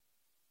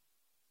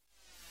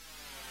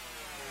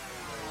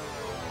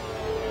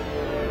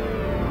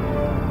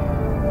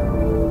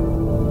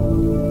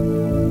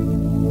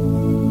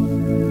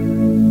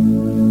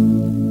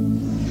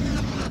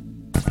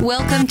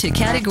Welcome to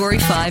Category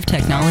 5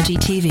 Technology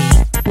TV.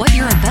 What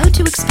you're about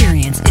to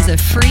experience is a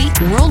free,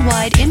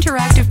 worldwide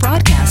interactive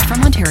broadcast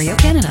from Ontario,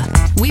 Canada.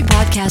 We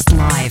broadcast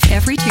live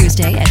every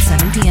Tuesday at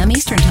 7 p.m.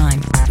 Eastern Time.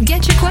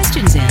 Get your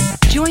questions in.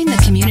 Join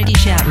the community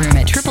chat room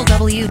at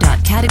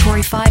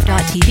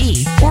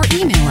www.category5.tv or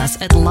email us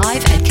at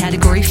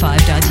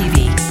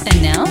live@category5.tv.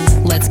 And now,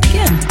 let's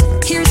begin.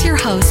 Here's your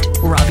host,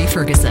 Robbie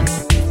Ferguson.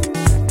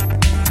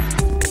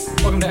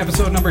 Welcome to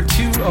episode number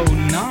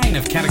 209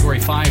 of Category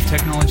 5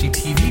 Technology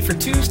TV for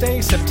Tuesday,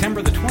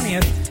 September the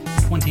 20th,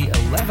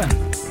 2011.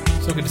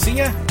 So good to see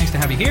you. Nice to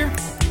have you here.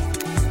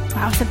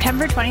 Wow,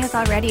 September 20th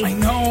already. I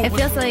know. It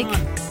feels like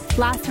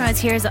last time I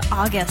was here is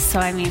August, so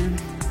I mean,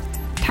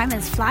 time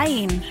is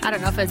flying. I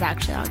don't know if it was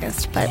actually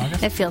August, but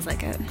it feels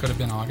like it. Could have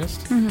been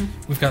August. Mm-hmm.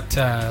 We've got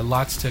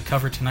lots to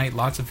cover tonight.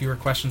 Lots of viewer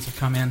questions have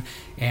come in,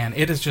 and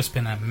it has just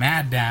been a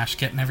mad dash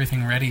getting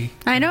everything ready.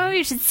 I know,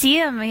 you should see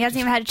him. He hasn't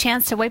even had a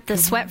chance to wipe the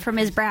sweat from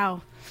his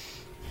brow.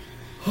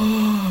 There,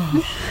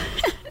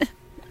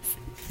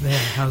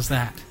 how's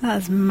that? That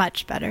was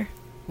much better.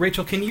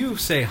 Rachel, can you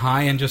say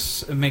hi and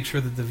just make sure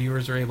that the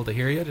viewers are able to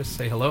hear you? Just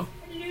say hello.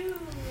 Hello.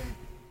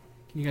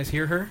 Can you guys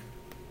hear her?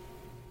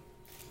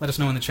 Let us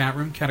know in the chat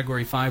room,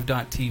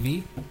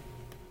 category5.tv.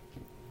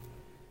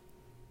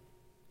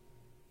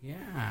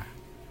 Yeah.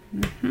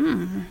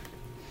 Mm-hmm.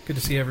 Good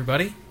to see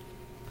everybody.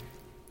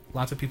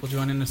 Lots of people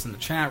joining us in the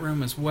chat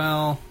room as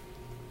well.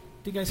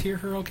 Do you guys hear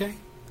her okay?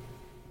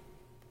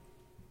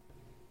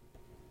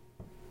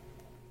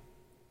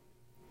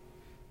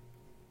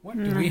 What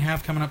do we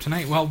have coming up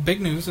tonight? Well, big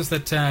news is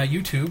that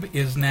YouTube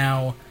is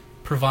now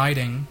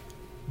providing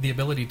the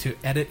ability to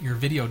edit your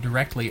video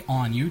directly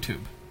on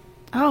YouTube.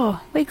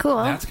 Oh, way cool.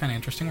 That's kind of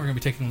interesting. We're going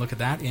to be taking a look at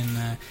that in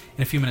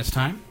a few minutes'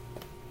 time.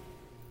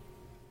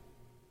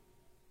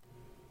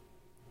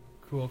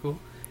 Cool.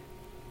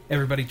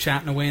 Everybody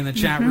chatting away in the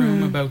chat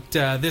room about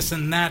this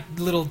and that,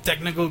 little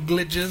technical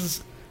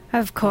glitches.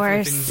 Of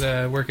course. Hopefully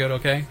things work out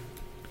okay.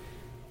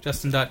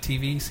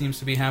 Justin.tv seems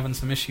to be having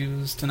some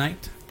issues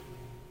tonight.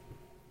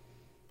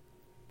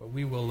 But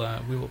we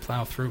will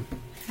plow through.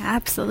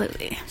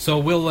 Absolutely. So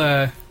we'll,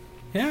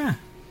 yeah.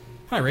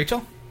 Hi,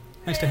 Rachel.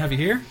 Nice to have you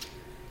here.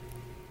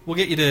 We'll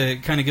get you to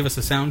kind of give us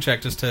a sound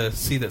check just to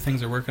see that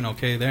things are working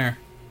okay there.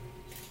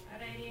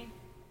 Alrighty.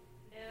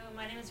 Hello,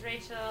 my name is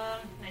Rachel.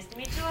 Nice to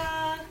meet you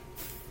all.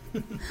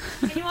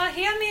 Can you all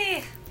hear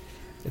me?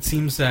 It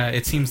seems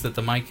that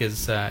the mic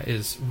is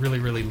really,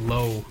 really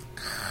low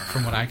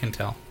from what I can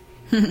tell.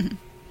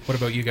 What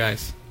about you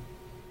guys?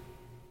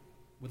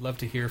 Would love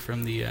to hear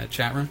from the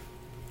chat room.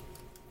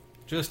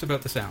 Just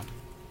about the sound.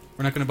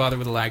 We're not going to bother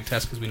with a lag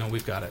test because we know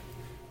we've got it.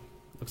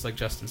 Looks like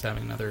Justin's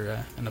having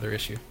another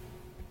issue.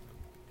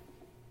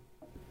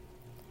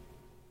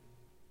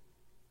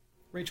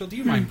 Rachel, do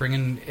you mind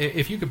bringing...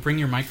 If you could bring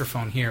your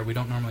microphone here. We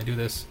don't normally do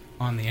this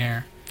on the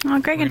air. Well,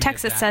 Greg in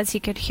Texas says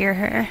he could hear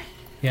her.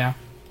 Yeah.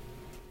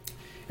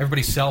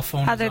 Everybody's cell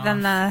phone Other is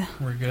than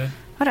off. We're good.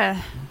 What a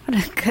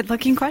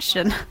good-looking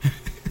question.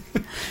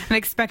 I'm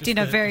expecting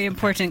a very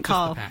important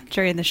call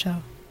during the show.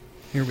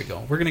 Here we go.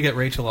 We're going to get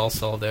Rachel all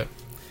solved out.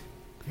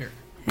 Here.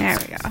 There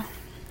we go.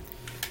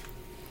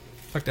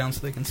 Tuck down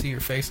so they can see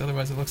your face.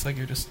 Otherwise, it looks like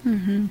you're just... There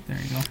you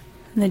go.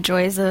 The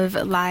joys of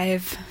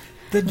live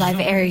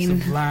airing.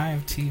 Of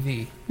live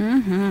TV.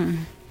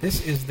 Mm-hmm.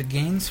 This is the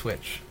gain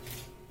switch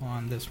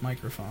on this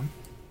microphone.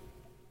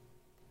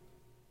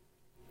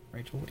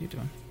 Rachel, what are you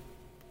doing?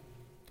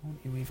 Don't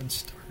you even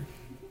start.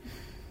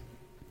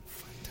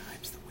 Fun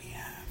times that we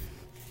have.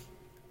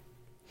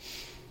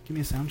 Give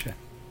me a sound check.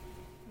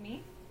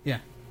 Me? Yeah.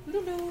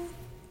 Hello.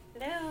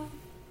 Hello.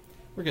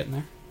 We're getting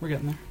there.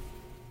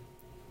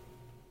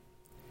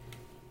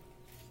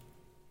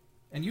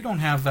 And you don't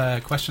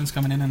have questions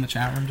coming in the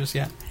chat room just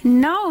yet?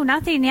 No,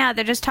 nothing. Yeah,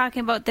 they're just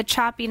talking about the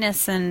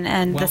choppiness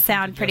and the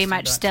sound pretty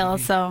much still.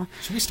 So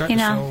should we start the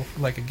show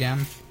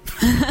again?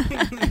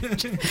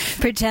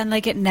 Pretend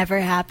like it never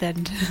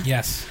happened.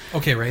 Yes.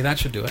 Okay, Ray, that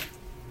should do it.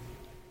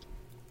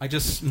 I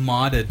just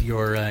modded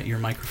your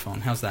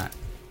microphone. How's that?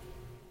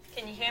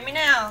 Can you hear me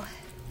now?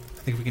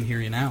 I think we can hear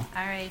you now.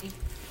 Alrighty.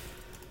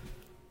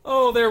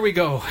 Oh, there we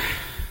go.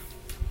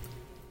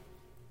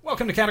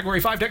 Welcome to Category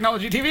 5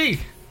 Technology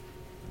TV.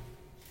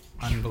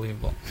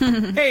 Unbelievable.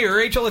 Hey,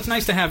 Rachel, it's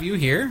nice to have you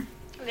here.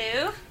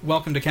 Hello.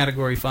 Welcome to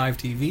Category 5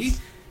 TV.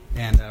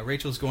 And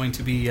Rachel's going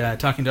to be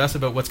talking to us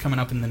about what's coming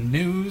up in the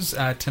news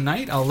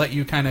tonight. I'll let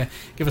you kind of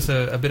give us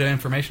a bit of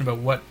information about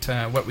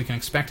what we can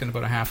expect in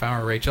about a half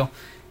hour, Rachel.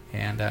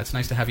 And it's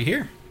nice to have you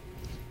here.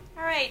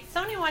 Alright,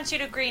 Sony wants you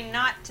to agree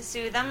not to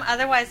sue them,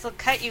 otherwise they'll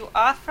cut you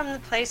off from the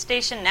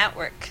PlayStation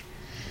Network.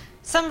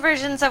 Some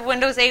versions of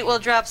Windows 8 will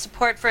drop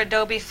support for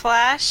Adobe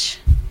Flash.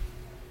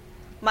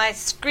 My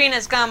screen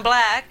has gone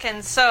black,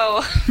 and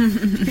so... Do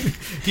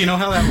you know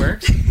how that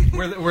works?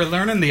 We're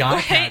learning the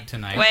iPad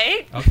tonight.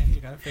 Wait. Okay,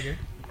 you got it figured.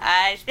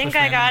 I think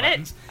I got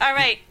it. All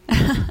right.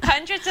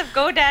 Hundreds of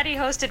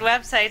GoDaddy-hosted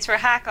websites were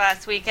hacked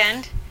last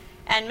weekend,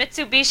 and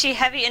Mitsubishi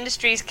Heavy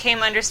Industries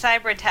came under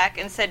cyber attack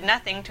and said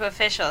nothing to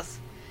officials.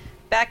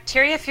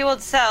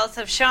 Bacteria-fueled cells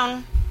have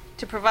shown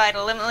to provide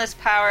a limitless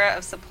power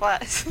of supply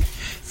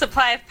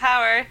of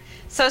power.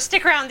 So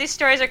stick around. These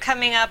stories are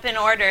coming up in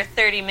order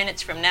 30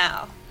 minutes from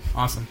now.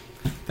 Awesome.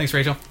 Thanks,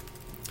 Rachel.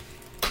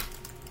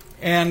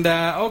 And,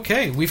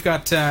 okay, we've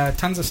got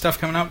tons of stuff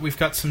coming up. We've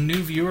got some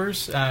new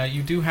viewers.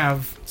 You do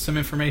have some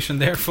information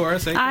there for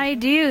us, eh? I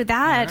do.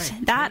 That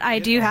I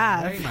do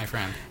have. Right, my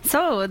friend.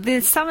 So,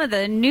 some of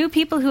the new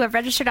people who have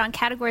registered on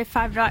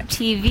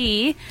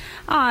Category5.tv,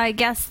 I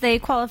guess they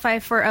qualify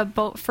for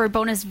for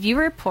bonus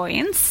viewer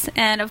points,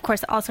 and of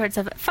course, all sorts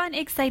of fun,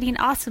 exciting,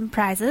 awesome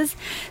prizes.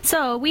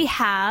 So, we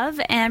have,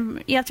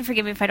 and you have to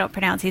forgive me if I don't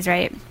pronounce these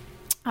right,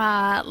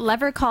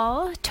 Lever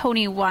Call,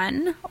 Tony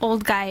 1,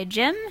 Old Guy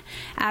Jim,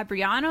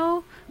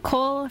 Abriano,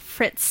 Cole,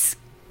 Fritzkau,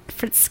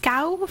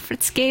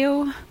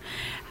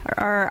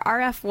 or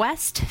RF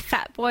West,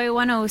 Fatboy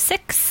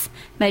 106,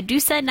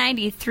 Medusa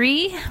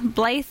 93,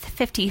 Blythe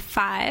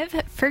 55,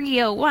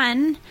 Fergio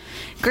 1,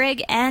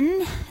 Greg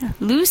N,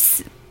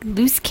 Luce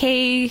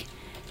K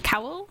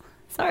Cowell,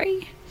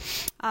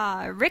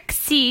 Rick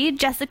C,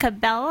 Jessica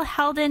Bell,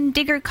 Heldon,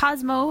 Digger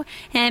Cosmo,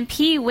 and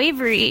P.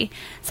 Wavery.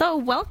 So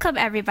welcome,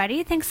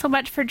 everybody. Thanks so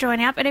much for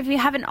joining up. And if you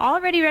haven't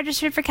already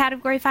registered for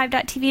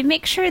Category5.tv,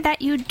 make sure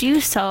that you do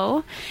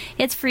so.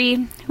 It's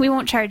free. We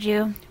won't charge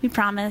you. We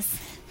promise.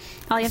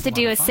 All you have to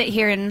do is sit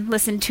here and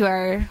listen to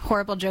our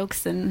horrible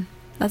jokes and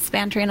us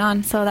bantering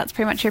on. So that's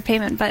pretty much your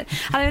payment. But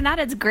other than that,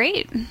 it's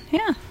great.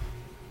 Yeah.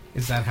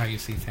 Is that how you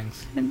see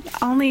things?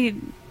 Only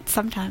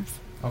sometimes.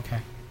 Okay.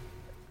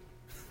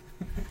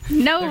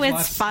 No,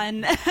 it's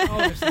fun.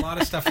 There's a lot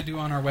of stuff to do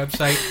on our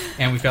website,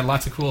 and we've got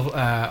lots of cool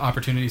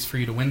opportunities for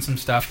you to win some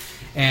stuff.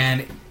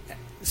 And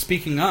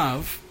speaking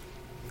of,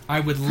 I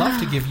would love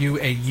to give you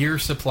a year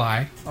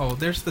supply. Oh,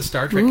 there's the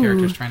Star Trek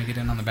characters trying to get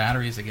in on the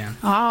batteries again.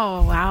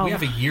 Oh, wow. We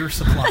have a year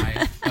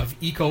supply of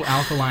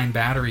eco-alkaline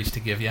batteries to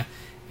give you,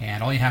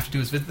 and all you have to do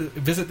is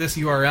visit this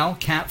URL,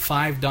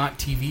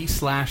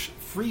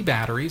 cat5.tv/free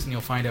batteries, and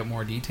you'll find out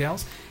more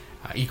details.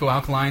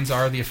 Eco-alkalines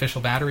are the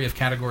official battery of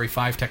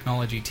Category5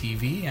 Technology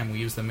TV, and we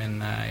use them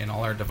in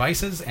all our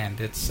devices, and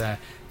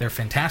they're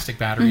fantastic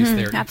batteries.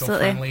 They're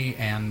eco-friendly,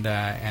 and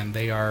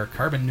they are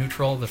carbon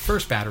neutral, the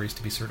first batteries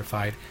to be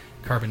certified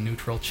carbon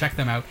neutral. Check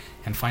them out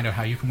and find out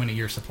how you can win a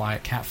year supply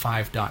at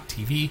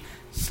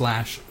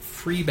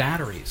cat5.tv/free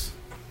batteries.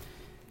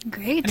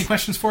 Great. Any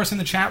questions for us in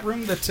the chat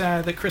room that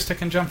Krista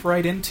can jump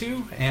right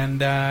into?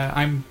 And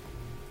I'm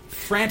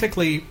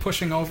frantically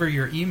pushing over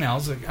your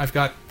emails. I've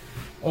got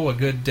a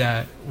good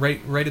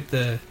right at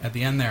the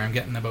end there. I'm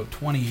getting about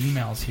 20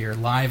 emails here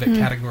live at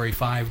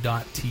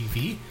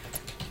Category5.tv.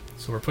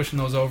 So we're pushing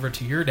those over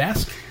to your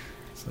desk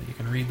so that you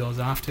can read those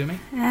off to me.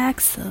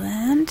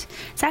 Excellent.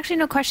 There's actually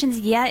no questions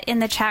yet in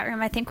the chat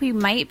room. I think we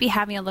might be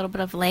having a little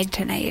bit of lag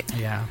tonight.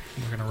 Yeah,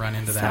 we're going to run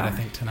into that, I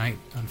think, tonight,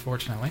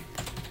 unfortunately.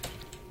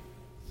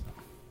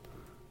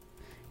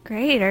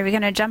 Great. Are we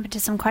going to jump into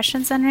some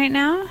questions then right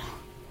now?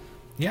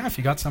 Yeah, if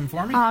you got some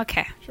for me. Oh,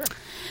 okay. Sure.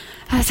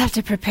 I just have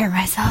to prepare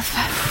myself.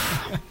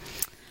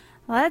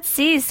 Let's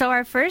see. So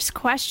our first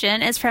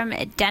question is from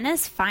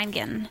Dennis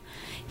Feingen.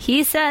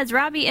 He says,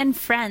 Robbie and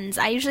friends,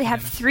 I usually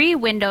have 3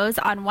 windows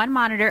on one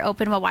monitor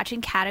open while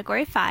watching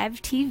Category5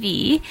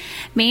 TV,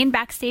 main,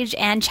 backstage,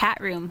 and chat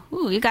room.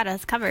 Ooh, you got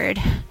us covered.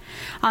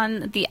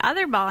 On the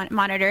other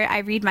monitor, I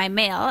read my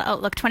mail,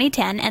 Outlook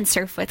 2010, and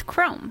surf with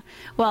Chrome.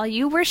 While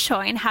you were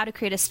showing how to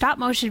create a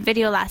stop-motion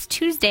video last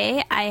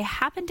Tuesday, I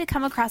happened to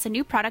come across a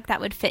new product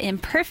that would fit in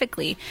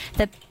perfectly,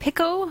 the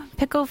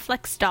Pico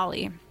Flex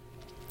Dolly.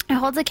 It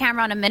holds a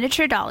camera on a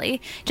miniature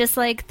dolly, just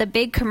like the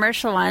big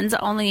commercial ones,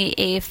 only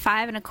a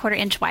 5¼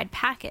 inch wide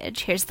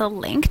package. Here's the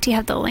link. Do you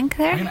have the link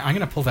there? I'm going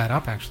to pull that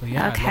up, actually.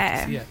 Yeah, okay. I'd love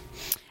to see it.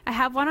 I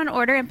have one on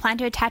order and plan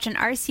to attach an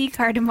RC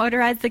car to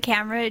motorize the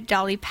camera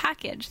dolly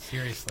package.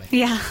 Seriously.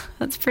 Yeah,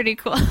 that's pretty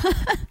cool.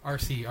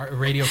 RC,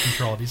 radio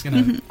controlled. He's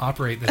going to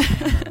operate this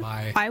camera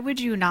by... Why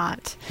would you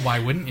not? Why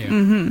wouldn't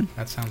you?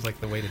 That sounds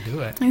like the way to do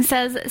it. He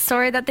says,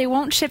 sorry that they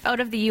won't ship out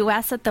of the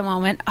U.S. at the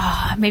moment.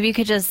 Oh, maybe you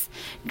could just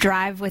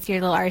drive with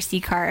your little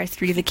RC car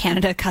through the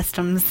Canada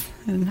customs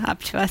and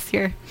up to us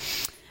here.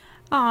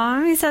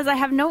 He says, I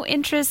have no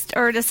interest,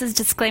 or this is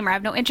disclaimer, I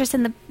have no interest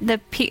in the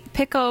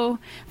Pico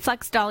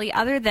Flex Dolly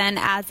other than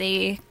as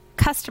a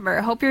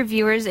customer. Hope your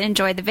viewers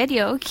enjoy the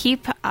video.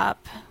 Keep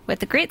up with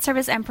the great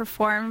service and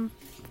perform,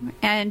 with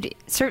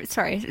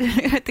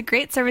the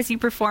great service you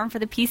perform for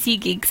the PC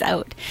geeks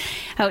out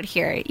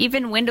here.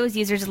 Even Windows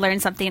users learn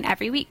something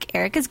every week.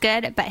 Eric is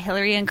good, but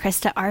Hillary and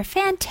Krista are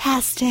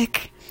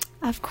fantastic.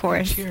 Of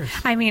course. Cheers.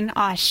 I mean,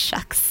 aw,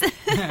 shucks.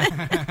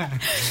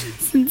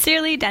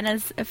 Sincerely,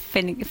 Dennis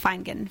Finnegan,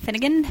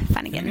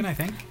 I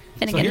think.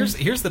 Finnegan. So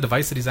here's the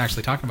device that he's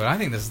actually talking about. I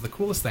think this is the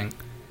coolest thing.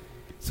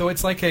 So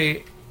it's like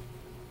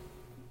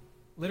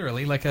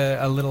literally like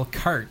a little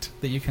cart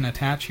that you can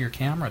attach your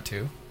camera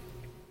to.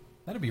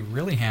 That'd be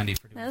really handy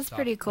for doing That's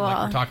pretty cool.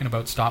 Like we're talking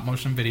about stop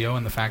motion video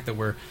and the fact that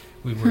we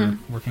were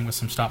working with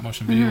some stop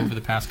motion video over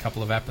the past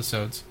couple of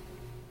episodes.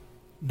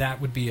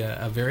 That would be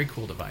a very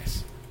cool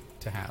device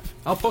to have.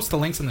 I'll post the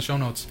links in the show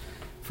notes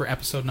for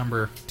episode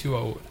number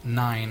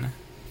 209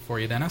 for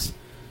you, Dennis.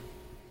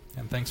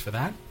 And thanks for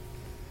that.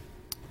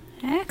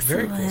 Excellent.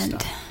 Very cool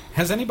stuff.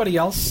 Has anybody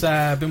else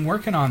been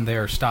working on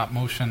their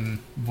stop-motion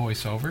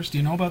voiceovers? Do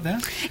you know about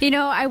this?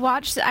 I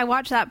watched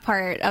that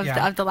part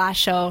of the last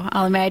show.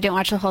 I'll admit I didn't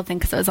watch the whole thing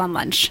because I was on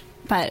lunch.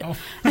 But,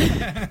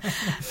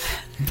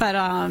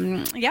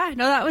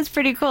 that was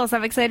pretty cool. So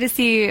I'm excited to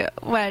see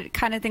what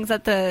kind of things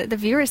that the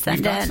viewers send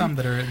in. We've got some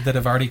that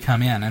have already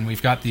come in, and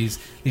we've got these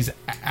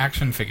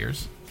action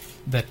figures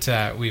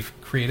that we've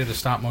created a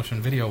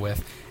stop-motion video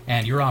with,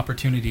 and your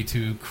opportunity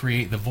to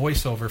create the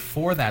voiceover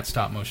for that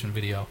stop-motion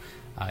video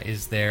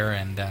is there.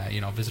 And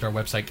visit our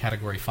website,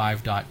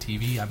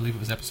 Category5.tv. I believe it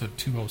was episode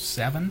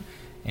 207,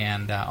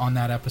 and on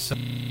that episode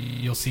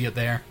you'll see it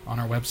there on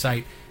our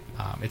website.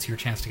 It's your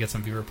chance to get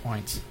some viewer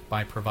points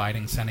by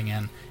sending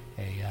in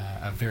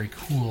a very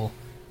cool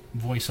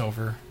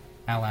voiceover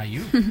a la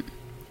you.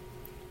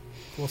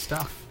 Cool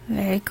stuff.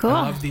 Very cool.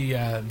 I love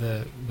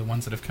the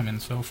ones that have come in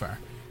so far,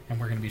 and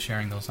we're going to be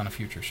sharing those on a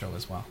future show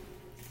as well.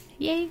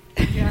 Yay.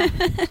 Yeah.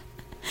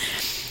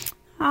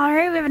 All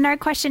right, we have another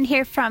question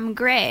here from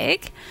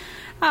Greg.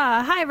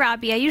 Hi,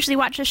 Robbie. I usually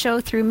watch the show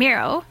through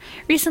Miro.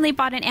 Recently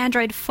bought an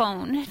Android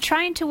phone.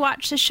 Trying to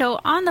watch the show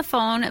on the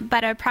phone,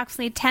 but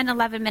approximately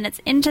 10-11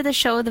 minutes into the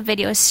show, the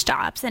video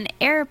stops. An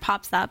error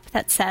pops up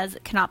that says,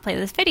 cannot play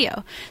this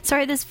video.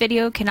 Sorry, this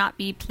video cannot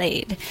be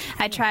played.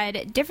 I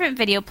tried different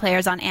video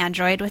players on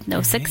Android with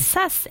no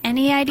success.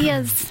 Any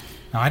ideas?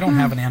 Now, I don't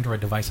have an Android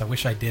device. I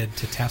wish I did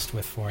to test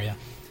with for you.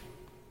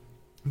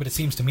 But it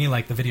seems to me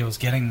like the video is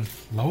getting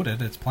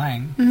loaded. It's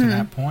playing to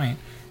that point.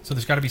 So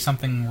there's got to be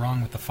something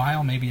wrong with the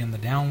file, maybe in the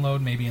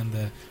download, maybe in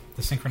the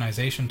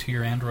synchronization to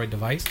your Android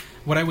device.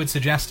 What I would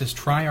suggest is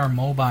try our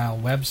mobile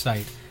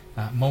website,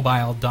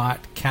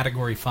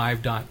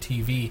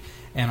 mobile.category5.tv,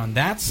 and on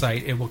that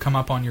site it will come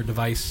up on your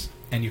device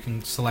and you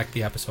can select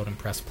the episode and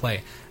press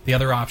play. The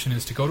other option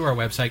is to go to our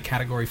website,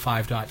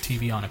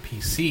 Category5.tv, on a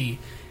PC,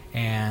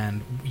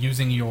 and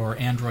using your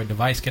Android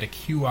device, get a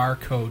QR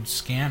code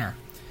scanner.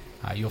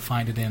 You'll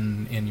find it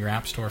in your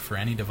app store for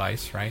any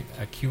device, right?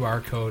 A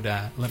QR code.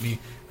 Let me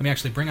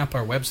actually bring up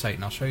our website,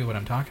 and I'll show you what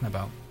I'm talking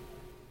about.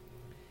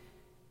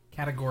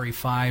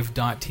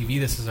 Category5.tv.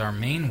 This is our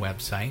main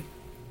website.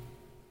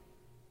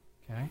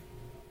 Okay.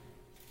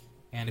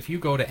 And if you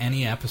go to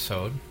any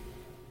episode,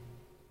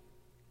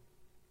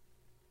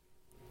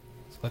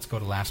 so let's go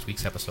to last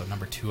week's episode,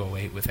 number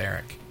 208 with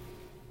Eric.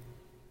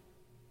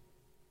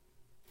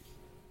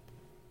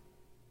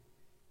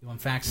 You'll in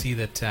fact see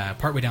that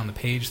partway down the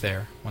page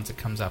there, once it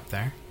comes up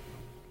there,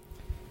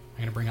 I'm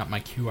going to bring up my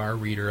QR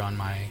reader on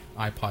my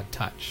iPod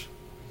Touch.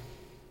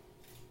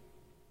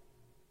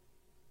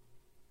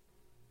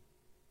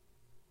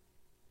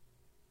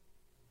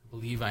 I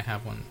believe I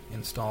have one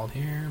installed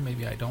here.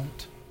 Maybe I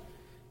don't.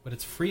 But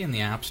it's free in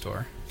the App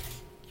Store.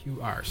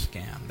 QR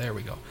scan. There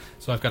we go.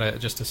 So I've got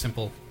just a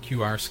simple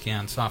QR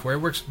scan software. It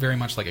works very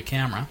much like a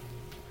camera.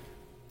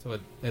 So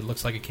it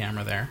looks like a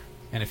camera there.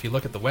 And if you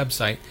look at the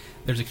website,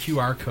 there's a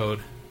QR code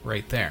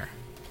right there.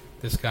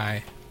 This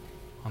guy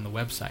on the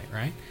website,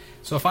 right?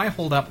 So if I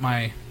hold up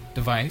my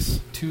device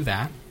to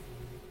that,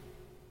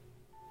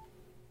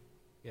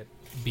 it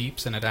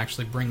beeps and it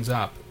actually brings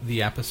up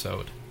the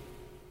episode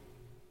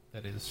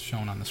that is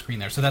shown on the screen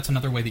there. So that's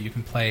another way that you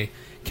can play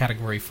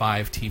Category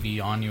 5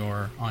 TV on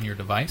your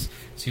device.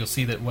 So you'll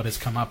see that what has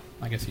come up,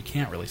 I guess you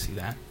can't really see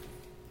that.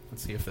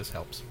 Let's see if this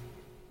helps.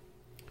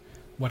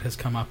 What has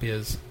come up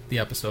is the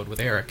episode with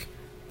Eric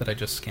that I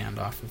just scanned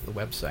off of the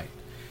website.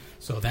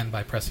 So then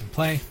by pressing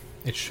play,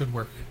 it should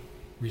work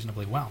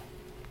reasonably well.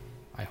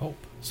 I hope.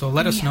 So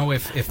let us know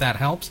if that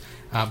helps.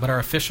 But our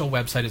official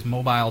website is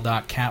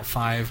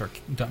mobile.cat5 or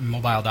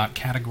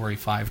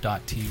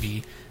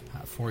mobile.category5.tv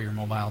for your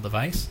mobile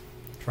device.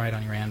 Try it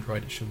on your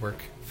Android. It should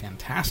work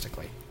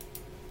fantastically.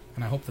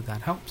 And I hope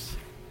that helps.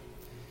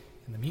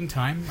 In the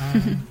meantime,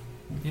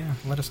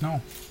 let us know.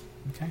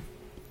 Okay.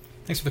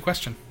 Thanks for the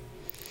question.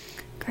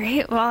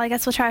 Great. Well, I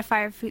guess we'll try to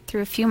fire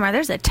through a few more.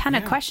 There's a ton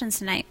of questions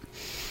tonight.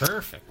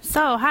 Perfect.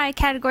 So, hi,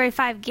 Category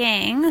 5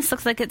 gang. This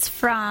looks like it's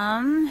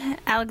from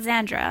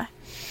Alexandra.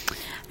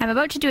 I'm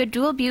about to do a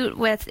dual boot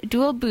with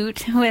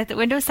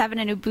Windows 7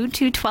 and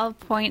Ubuntu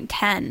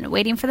 12.10,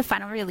 waiting for the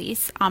final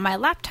release on my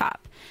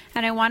laptop.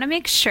 And I want to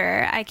make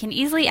sure I can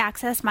easily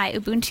access my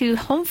Ubuntu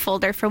home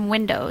folder from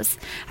Windows.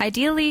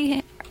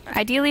 Ideally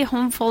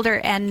home folder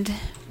and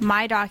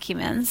my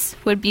documents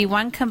would be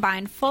one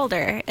combined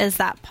folder. Is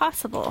that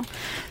possible?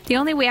 The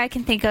only way I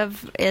can think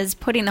of is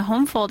putting the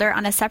home folder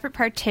on a separate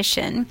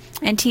partition,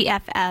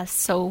 NTFS,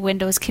 so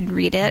Windows can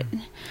read it.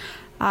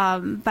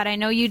 But I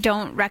know you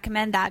don't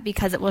recommend that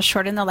because it will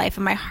shorten the life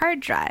of my hard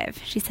drive.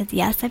 She says,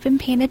 yes, I've been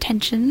paying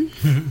attention.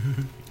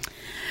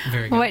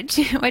 Very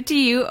good. What do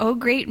you, oh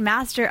great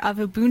master of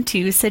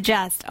Ubuntu,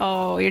 suggest?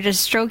 Oh, you're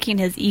just stroking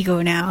his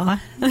ego now.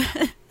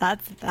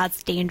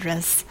 That's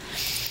dangerous.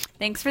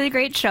 Thanks for the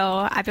great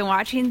show. I've been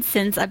watching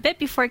since a bit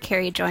before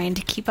Carrie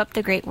joined. Keep up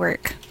the great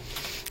work.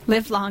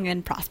 Live long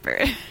and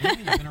prosper. Yeah,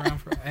 you've been around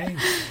for... Hey,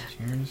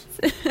 cheers.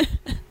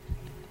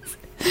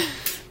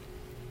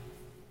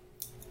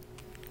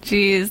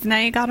 Jeez, now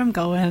you got him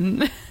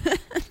going.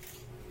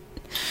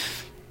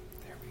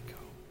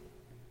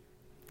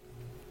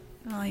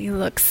 Oh, you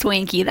look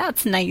swanky.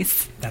 That's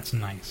nice. That's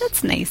nice.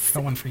 That's nice.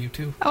 Got one for you,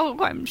 too. Oh,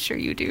 I'm sure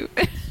you do.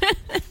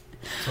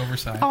 It's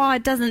oversized. Oh,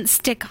 it doesn't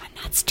stick on.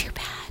 That's too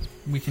bad.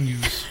 We can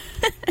use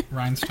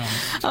rhinestones.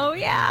 Oh,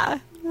 yeah.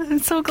 I'm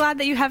so glad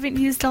that you haven't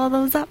used all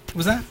those up.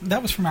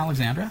 That was from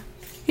Alexandra?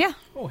 Yeah.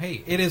 Oh,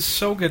 hey, it is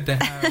so good to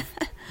have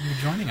you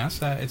joining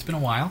us. It's been a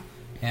while,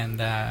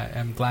 and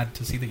I'm glad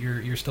to see that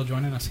you're still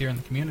joining us here in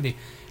the community.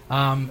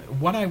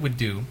 What I would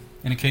do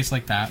in a case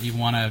like that, you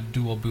want to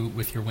dual boot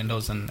with your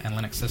Windows and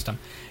Linux system.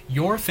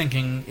 Your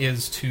thinking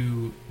is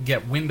to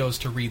get Windows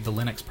to read the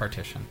Linux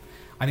partition.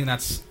 I think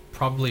that's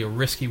probably a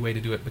risky way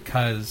to do it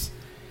because,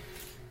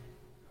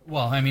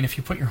 well, I mean, if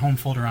you put your home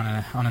folder on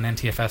an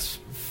NTFS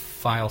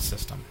file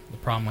system, the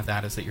problem with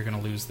that is that you're going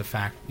to lose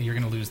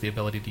the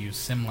ability to use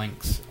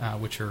symlinks,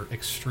 which are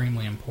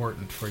extremely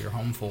important for your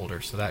home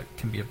folder. So that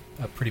can be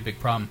a pretty big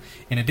problem.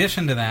 In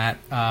addition to that,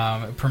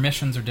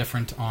 permissions are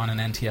different on an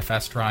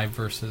NTFS drive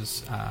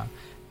versus,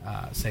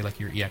 say,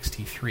 like your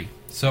ext3.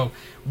 So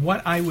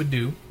what I would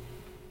do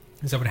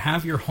is I would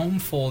have your home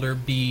folder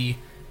be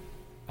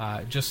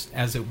just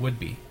as it would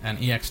be, an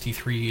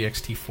ext3,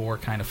 ext4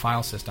 kind of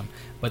file system.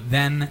 But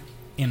then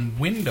in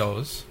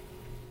Windows,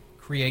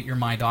 create your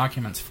My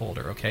Documents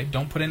folder, okay?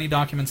 Don't put any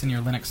documents in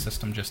your Linux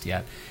system just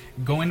yet.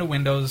 Go into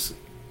Windows,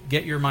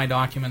 get your My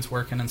Documents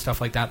working and stuff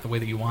like that the way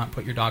that you want.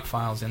 Put your doc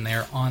files in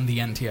there on the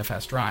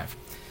NTFS drive.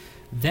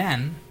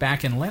 Then,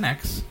 back in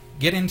Linux,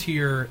 get into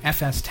your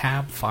FS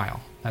tab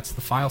file. That's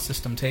the file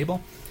system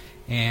table.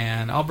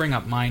 And I'll bring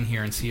up mine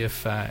here and see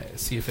if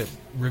it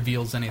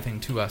reveals anything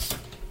to us.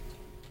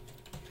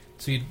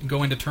 So you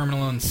go into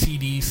terminal and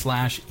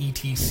cd/etc/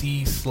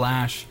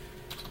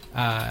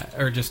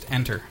 or just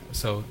enter,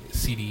 so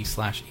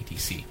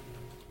cd/etc.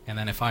 And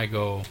then if I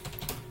go,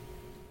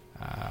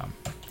 I'm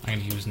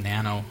going to use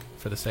nano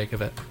for the sake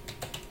of it.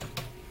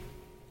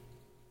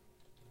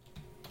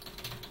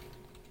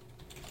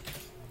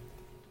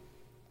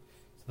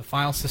 So the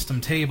file system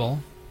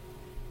table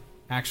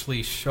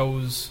actually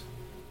shows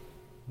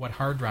what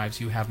hard drives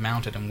you have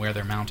mounted and where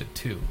they're mounted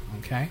to,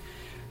 okay?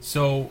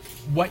 So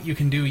what you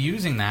can do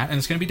using that, and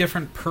it's going to be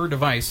different per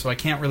device, so I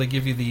can't really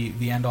give you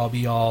the end-all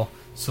be-all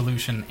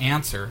solution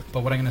answer,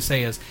 but what I'm going to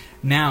say is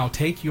now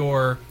take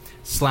your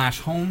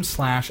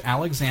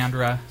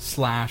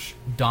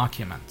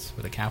 /home/Alexandra/documents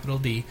with a capital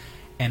D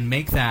and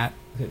make that,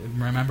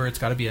 remember it's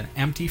got to be an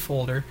empty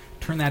folder,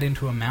 turn that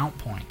into a mount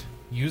point.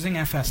 Using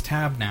FS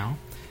tab now,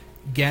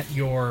 get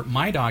your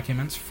My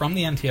Documents from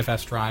the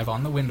NTFS drive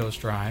on the Windows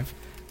drive,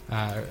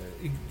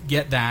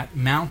 get that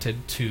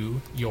mounted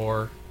to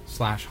your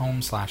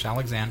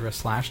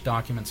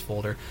 /home/Alexandra/documents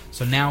folder.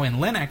 So now in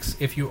Linux,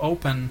 if you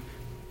open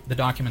the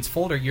Documents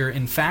folder, you're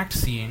in fact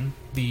seeing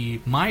the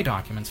My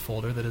Documents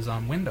folder that is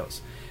on Windows.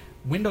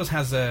 Windows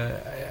has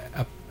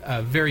a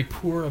very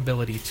poor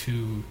ability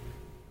to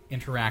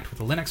interact with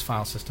the Linux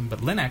file system,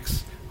 but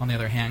Linux, on the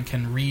other hand,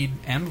 can read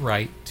and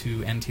write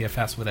to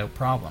NTFS without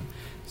problem.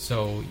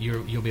 So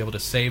you'll be able to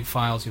save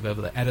files, you'll be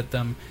able to edit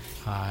them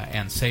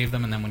and save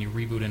them, and then when you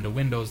reboot into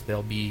Windows,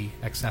 they'll be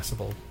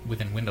accessible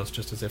within Windows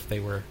just as if they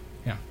were,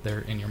 they're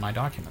in your My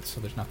Documents, so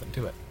there's nothing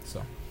to it.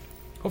 So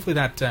hopefully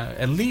that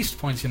at least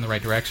points you in the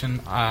right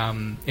direction.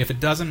 If it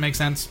doesn't make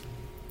sense,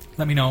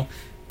 let me know,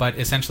 but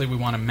essentially we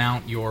want to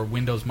mount your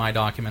Windows My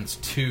Documents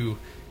to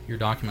your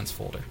Documents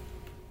folder.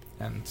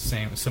 And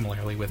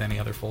similarly with any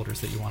other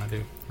folders that you want to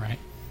do, right?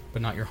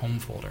 But not your home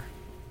folder.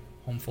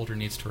 Home folder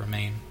needs to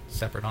remain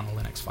separate on a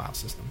Linux file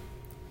system.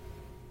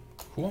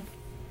 Cool.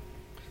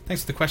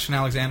 Thanks for the question,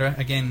 Alexandra.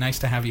 Again, nice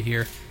to have you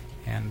here,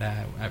 and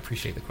I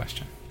appreciate the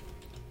question.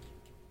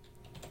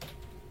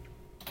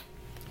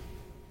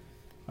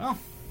 Well,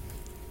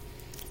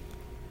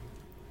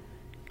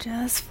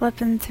 just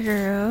flipping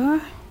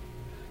through.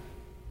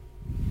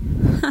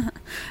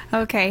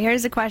 Okay,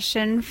 here's a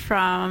question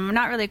from,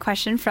 not really a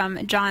question,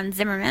 from John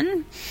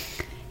Zimmerman.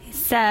 He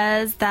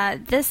says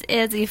that this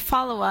is a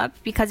follow-up.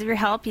 Because of your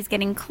help, he's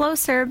getting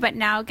closer, but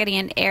now getting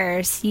an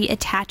error. See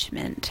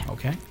attachment.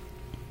 okay. Let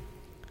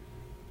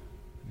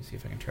me see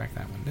if I can track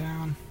that one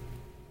down.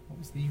 What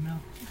was the email?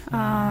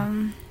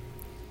 From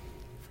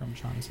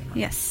John Zimmerman.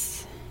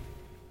 Yes.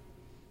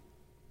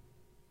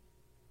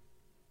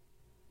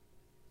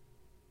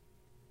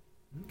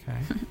 Okay.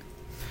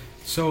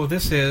 So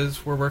this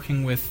is, we're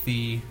working with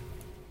the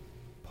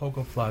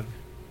Pogo Plug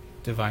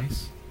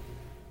device.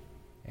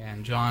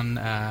 And John,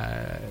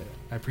 I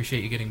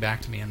appreciate you getting back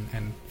to me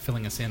and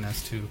filling us in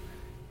as to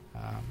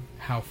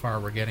how far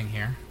we're getting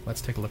here.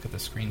 Let's take a look at the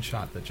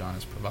screenshot that John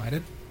has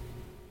provided.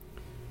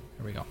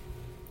 There we go.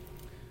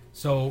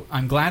 So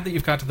I'm glad that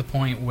you've got to the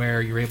point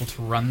where you're able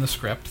to run the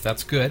script.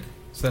 That's good.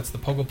 So that's the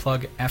Pogo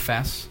Plug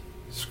FS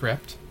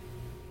script.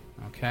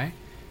 Okay.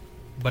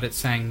 But it's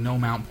saying no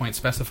mount point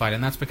specified,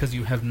 and that's because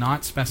you have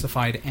not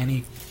specified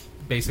any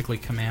basically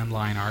command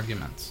line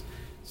arguments.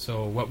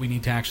 So what we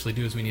need to actually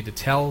do is we need to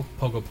tell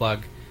Pogo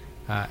Plug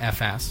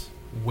FS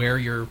where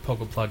your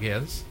Pogo Plug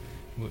is,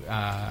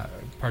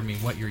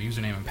 what your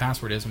username and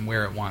password is, and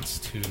where it wants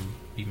to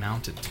be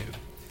mounted to.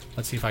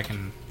 Let's see if I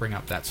can bring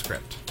up that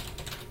script.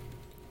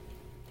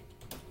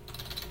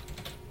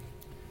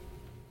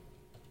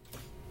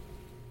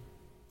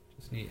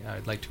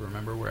 I'd like to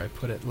remember where I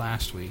put it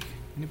last week.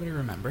 Anybody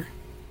remember?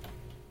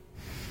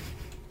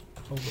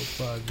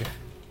 Plug.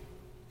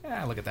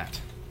 Yeah, look at that.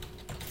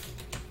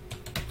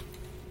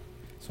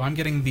 So I'm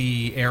getting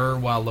the error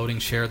while loading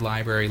shared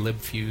library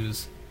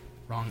libfuse,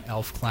 wrong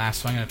elf class.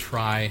 So I'm going to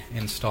try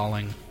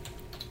installing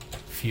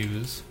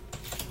Fuse.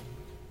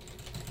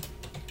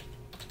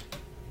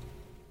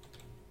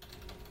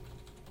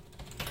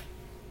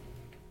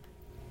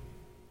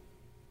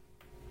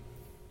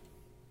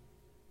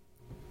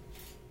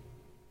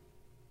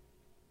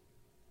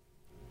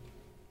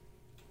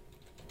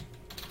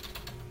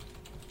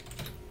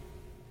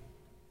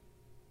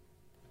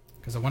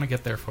 Because I want to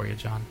get there for you,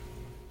 John.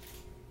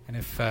 And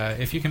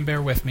if you can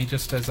bear with me,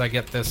 just as I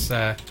get this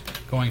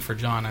going for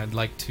John, I'd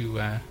like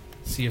to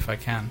see if I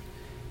can.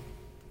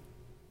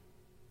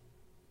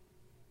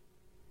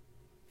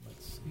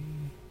 Let's see.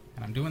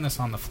 And I'm doing this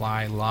on the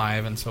fly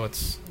live, and so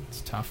it's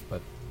tough,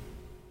 but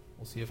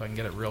we'll see if I can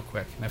get it real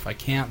quick. And if I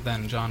can't,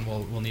 then John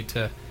will need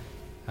to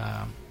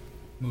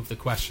move the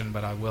question,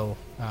 but I will,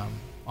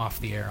 off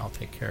the air, I'll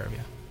take care of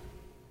you.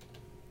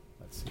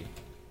 Let's see.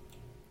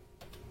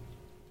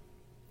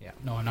 Yeah,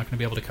 no, I'm not going to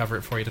be able to cover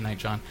it for you tonight,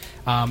 John.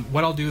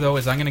 What I'll do, though,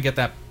 is I'm going to get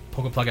that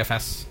PogoPlug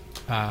FS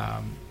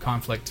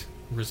conflict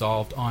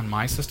resolved on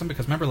my system,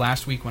 because remember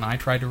last week when I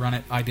tried to run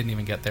it, I didn't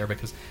even get there,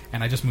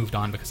 and I just moved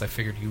on because I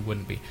figured you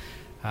wouldn't be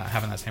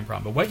having that same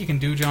problem. But what you can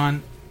do,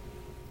 John,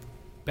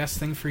 best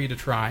thing for you to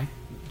try,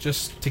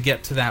 just to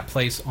get to that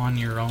place on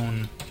your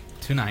own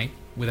tonight,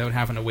 without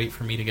having to wait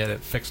for me to get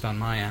it fixed on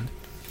my end,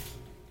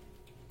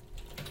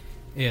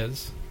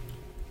 is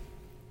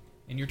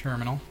in your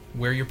terminal,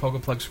 where your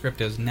PogoPlug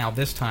script is, now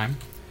this time,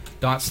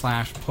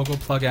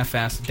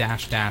 /PogoPlugFS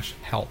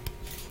 --help.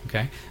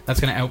 Okay? That's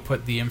going to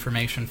output the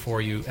information for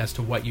you as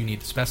to what you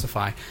need to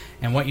specify.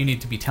 And what you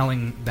need to be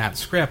telling that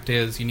script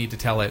is, you need to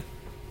tell it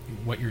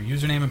what your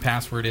username and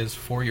password is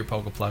for your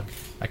PogoPlug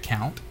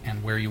account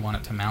and where you want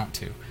it to mount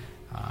to.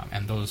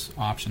 And those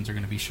options are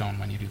going to be shown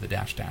when you do the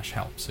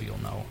 --help, so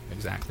you'll know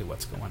exactly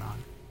what's going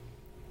on.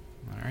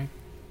 All right?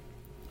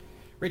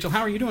 Rachel,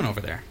 how are you doing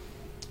over there?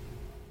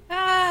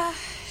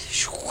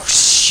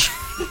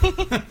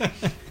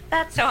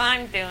 That's how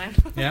I'm doing.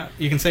 Yeah,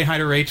 you can say hi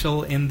to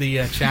Rachel in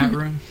the chat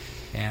room.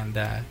 And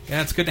yeah,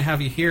 it's good to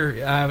have you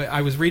here.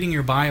 I was reading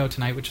your bio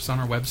tonight, which is on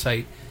our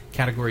website,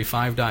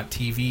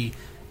 Category5.TV.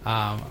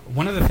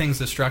 One of the things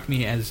that struck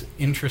me as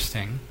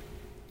interesting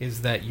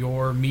is that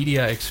your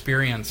media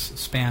experience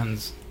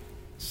spans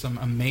some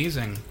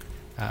amazing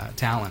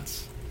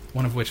talents,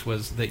 one of which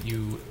was that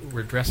you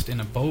were dressed in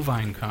a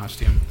bovine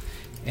costume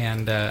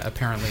and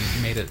apparently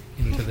made it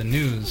into the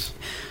news.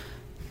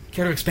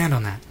 Care to expand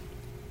on that?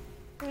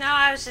 No,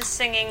 I was just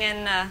singing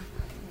in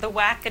the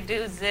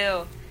Wackadoo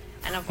Zoo.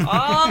 And of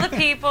all the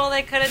people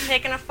they could have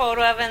taken a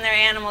photo of in their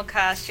animal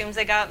costumes,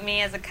 they got me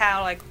as a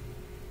cow, like,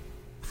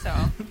 so.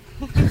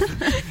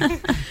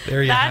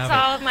 There you have it. That's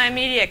all of my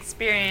media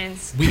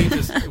experience.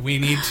 We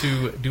need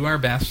to do our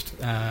best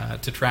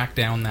to track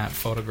down that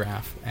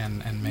photograph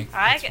and make.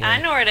 I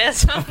know where it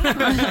is.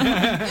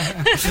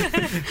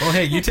 Well,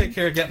 hey, you take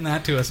care of getting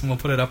that to us, and we'll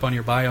put it up on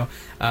your bio.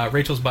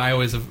 Rachel's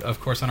bio is, of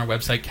course, on our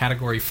website,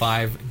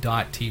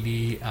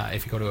 Category5.TV.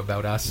 If you go to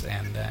About Us,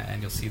 and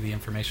you'll see the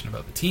information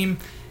about the team,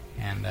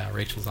 and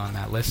Rachel's on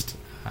that list.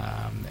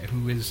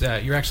 Who is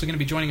you're actually going to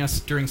be joining us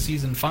during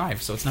season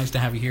 5, so it's nice to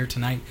have you here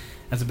tonight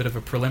as a bit of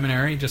a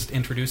preliminary, just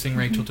introducing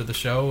Rachel to the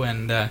show,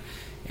 and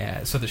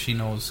so that she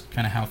knows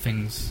kind of how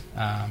things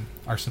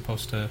are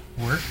supposed to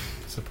work.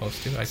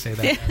 I say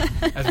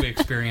that as we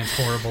experience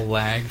horrible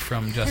lag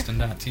from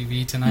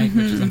Justin.tv tonight,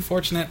 which is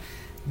unfortunate,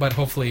 but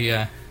hopefully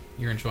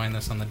you're enjoying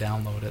this on the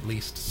download at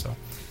least. So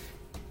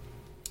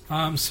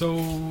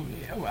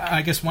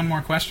I guess one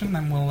more question,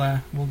 then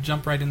we'll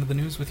jump right into the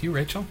news with you,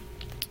 Rachel.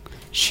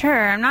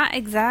 Sure. I'm not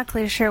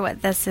exactly sure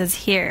what this is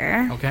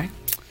here. Okay.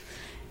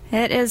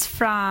 It is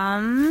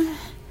from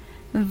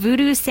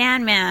Voodoo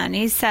Sandman.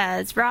 He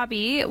says,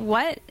 Robbie,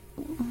 what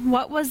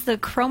was the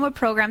chroma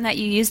program that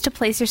you used to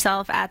place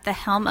yourself at the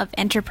helm of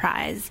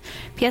Enterprise?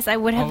 P.S. I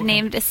would have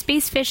named a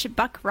spacefish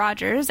Buck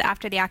Rogers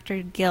after the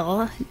actor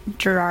Gil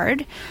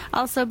Gerard.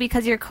 Also,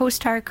 because your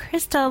co-star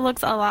Krista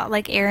looks a lot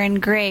like Aaron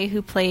Gray,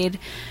 who played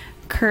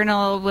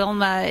Colonel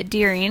Wilma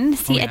Deering.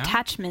 See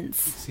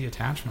attachments.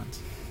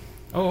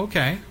 Oh,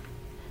 okay.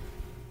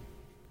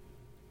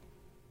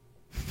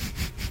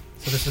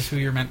 So this is who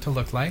you're meant to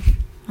look like.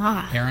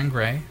 Aaron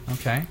Gray.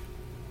 Okay.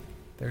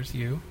 There's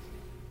you.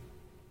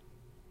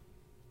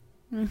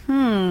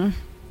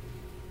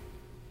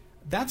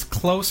 That's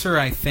closer,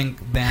 I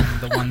think, than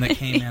the one that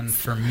came in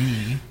for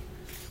me.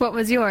 What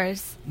was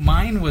yours?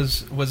 Mine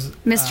was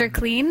Mr.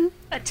 Clean?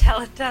 A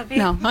Teletubby.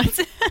 No.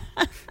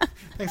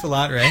 Thanks a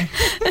lot, Ray.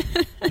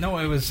 No,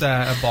 it was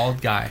a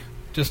bald guy.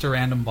 Just a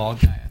random bald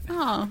guy, I think.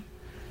 Oh.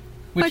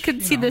 Which, I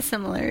could see the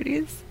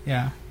similarities.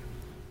 Yeah.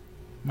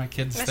 My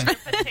kids Mr.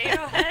 think...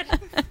 Potato Head.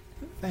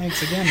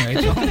 Thanks again,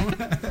 Rachel.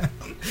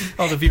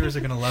 Oh, the viewers are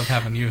going to love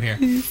having you here.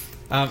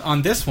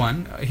 On this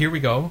one, here we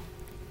go.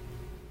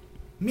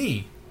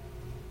 Me.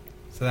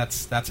 So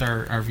that's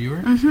our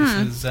viewer.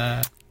 This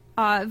is...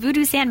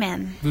 Voodoo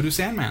Sandman. Voodoo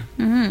Sandman.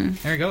 Mm-hmm.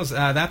 There it goes.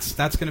 That's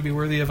going to be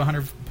worthy of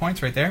 100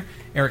 points right there.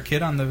 Eric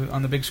Kidd on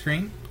the big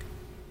screen,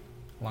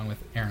 along with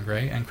Aaron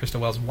Gray and Krista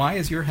Wells. Why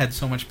is your head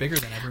so much bigger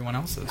than everyone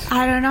else's?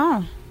 I don't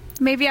know.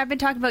 Maybe I've been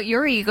talking about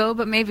your ego,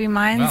 but maybe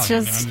mine's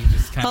just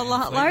a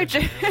lot larger.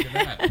 Look at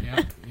that.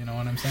 Yeah, you know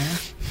what I'm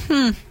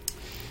saying?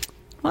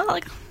 Well,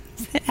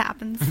 it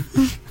happens.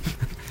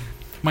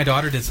 My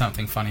daughter did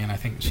something funny, and I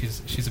think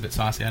she's a bit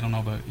saucy. I don't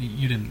know, but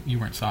you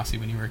weren't saucy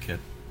when you were a kid.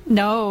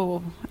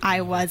 No,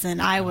 I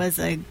wasn't. I was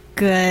a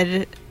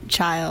good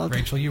child.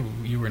 Rachel,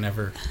 you were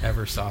never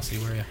ever saucy,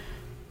 were you?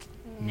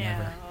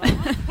 No.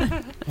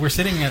 Never. We're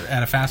sitting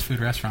at a fast food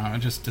restaurant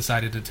and just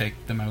decided to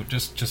take them out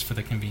just for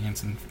the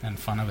convenience and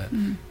fun of it.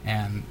 Mm.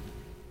 And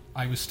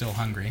I was still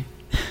hungry,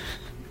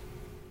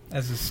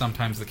 as is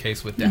sometimes the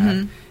case with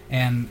Dad.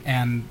 Mm-hmm.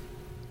 And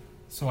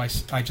so I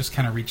just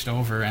kind of reached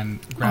over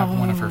and grabbed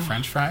one of her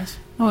French fries.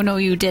 Oh, no,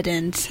 you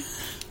didn't.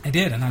 I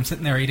did, and I'm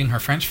sitting there eating her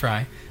French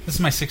fry. This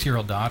is my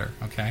 6-year-old daughter,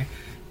 okay?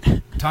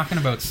 Talking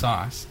about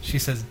sauce. She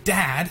says,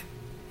 "Dad."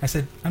 I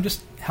said, "I'm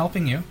just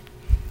helping you."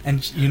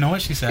 And you know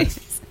what she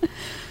says?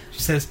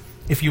 She says,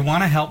 "If you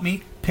want to help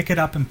me, pick it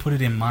up and put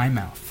it in my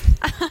mouth."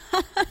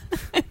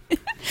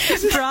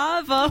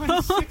 Bravo. My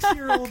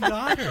 6-year-old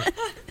daughter.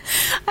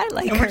 I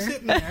like and her. We're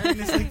sitting there, and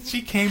it's like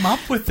she came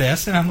up with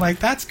this, and I'm like,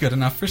 that's good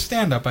enough for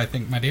stand-up, I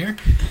think, my dear.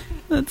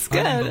 That's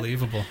good.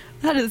 Unbelievable.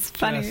 That is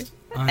funny. Just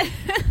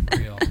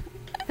unreal.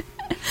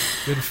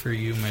 Good for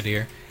you, my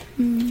dear.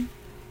 I'm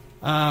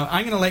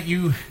going to let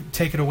you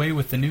take it away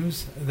with the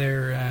news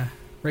there,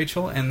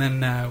 Rachel, and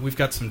then we've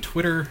got some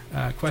Twitter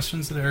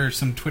questions that are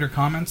some Twitter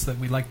comments that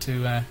we'd like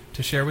to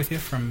share with you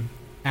from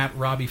at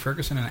Robbie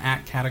Ferguson and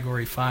at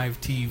Category5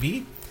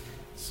 TV.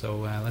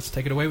 So let's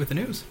take it away with the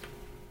news.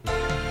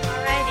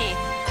 Alrighty.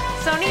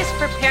 Sony is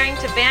preparing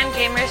to ban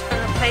gamers from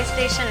the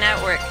PlayStation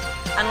Network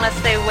unless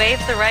they waive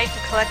the right to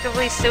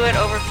collectively sue it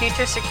over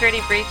future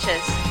security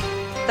breaches.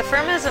 The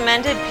firm has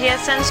amended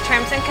PSN's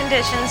terms and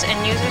conditions,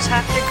 and users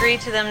have to agree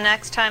to them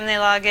next time they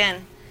log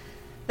in.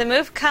 The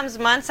move comes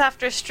months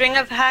after a string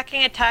of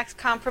hacking attacks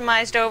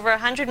compromised over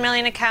 100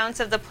 million accounts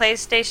of the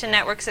PlayStation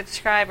Network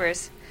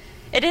subscribers.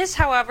 It is,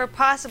 however,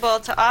 possible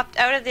to opt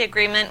out of the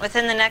agreement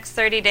within the next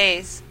 30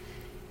 days.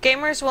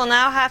 Gamers will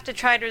now have to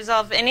try to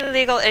resolve any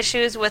legal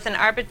issues with an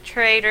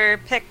arbitrator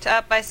picked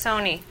up by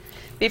Sony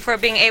before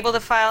being able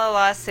to file a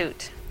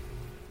lawsuit.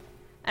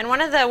 And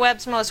one of the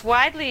web's most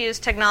widely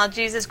used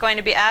technologies is going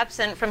to be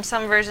absent from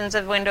some versions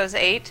of Windows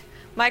 8.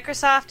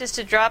 Microsoft is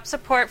to drop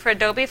support for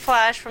Adobe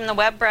Flash from the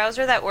web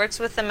browser that works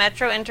with the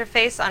Metro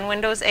interface on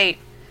Windows 8.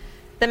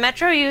 The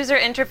Metro user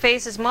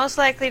interface is most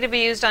likely to be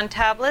used on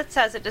tablets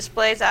as it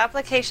displays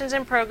applications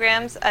and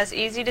programs as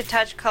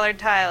easy-to-touch colored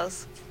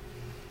tiles.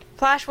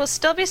 Flash will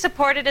still be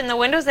supported in the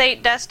Windows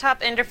 8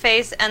 desktop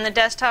interface and the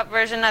desktop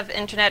version of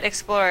Internet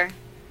Explorer.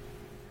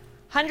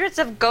 Hundreds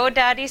of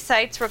GoDaddy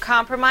sites were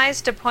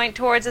compromised to point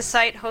towards a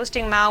site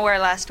hosting malware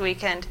last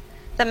weekend.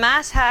 The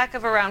mass hack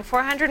of around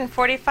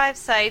 445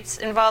 sites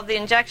involved the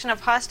injection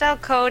of hostile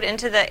code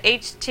into the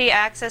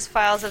htaccess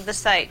files of the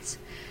sites.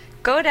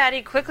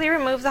 GoDaddy quickly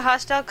removed the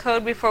hostile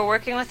code before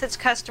working with its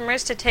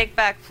customers to take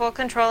back full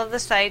control of the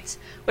sites,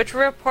 which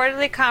were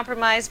reportedly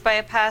compromised by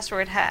a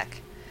password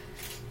hack.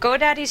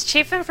 GoDaddy's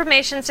Chief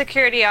Information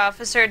Security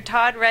Officer,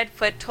 Todd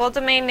Redfoot, told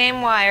Domain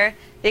Name Wire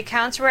the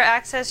accounts were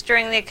accessed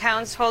during the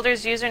account's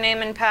holder's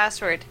username and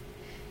password.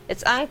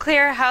 It's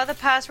unclear how the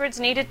passwords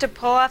needed to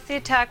pull off the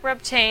attack were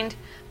obtained,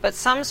 but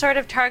some sort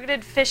of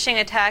targeted phishing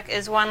attack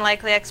is one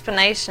likely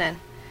explanation.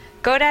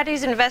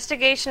 GoDaddy's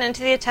investigation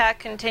into the attack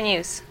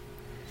continues.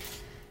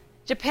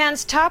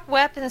 Japan's top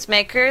weapons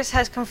makers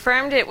has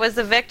confirmed it was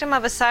the victim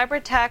of a cyber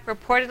attack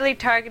reportedly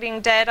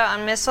targeting data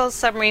on missiles,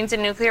 submarines,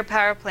 and nuclear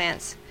power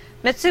plants.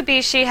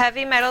 Mitsubishi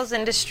Heavy Metals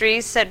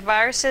Industries said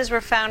viruses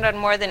were found on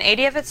more than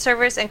 80 of its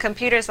servers and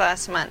computers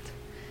last month.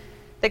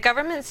 The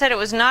government said it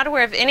was not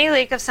aware of any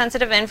leak of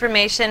sensitive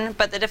information,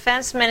 but the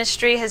Defense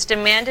Ministry has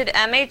demanded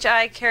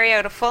MHI carry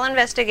out a full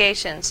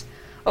investigation.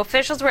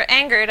 Officials were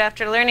angered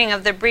after learning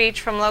of the breach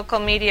from local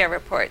media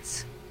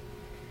reports.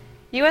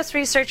 U.S.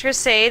 researchers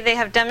say they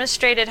have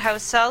demonstrated how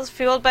cells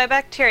fueled by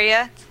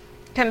bacteria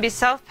can be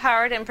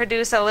self-powered and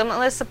produce a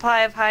limitless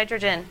supply of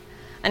hydrogen.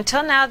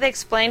 Until now, they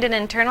explained an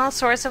internal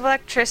source of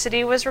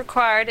electricity was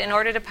required in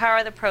order to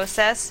power the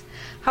process.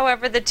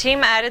 However, the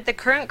team added the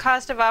current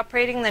cost of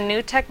operating the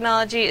new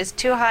technology is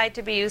too high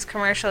to be used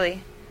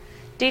commercially.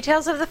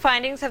 Details of the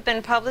findings have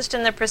been published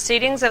in the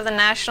Proceedings of the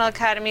National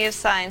Academy of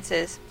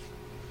Sciences.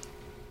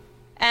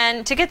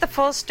 And to get the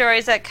full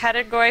stories at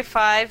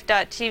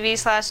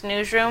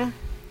category5.tv/newsroom.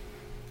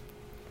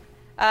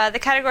 The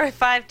Category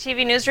 5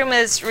 TV newsroom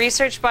is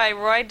researched by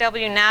Roy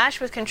W. Nash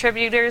with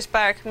contributors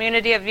by our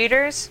community of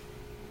viewers.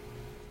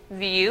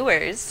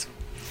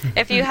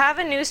 If you have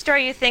a news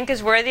story you think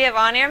is worthy of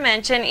on-air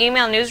mention,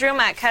 email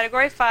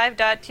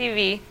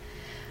newsroom@category5.tv.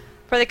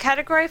 For the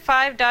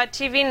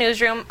Category5.tv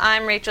newsroom,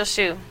 I'm Rachel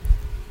Hsu.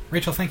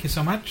 Rachel, thank you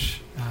so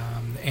much.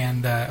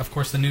 And of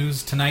course, the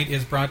news tonight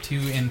is brought to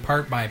you in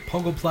part by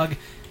Pogo Plug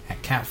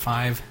at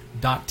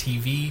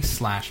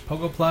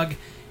cat5.tv/pogoplug.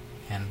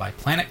 And by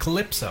Planet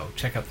Calypso.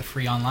 Check out the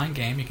free online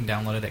game. You can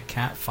download it at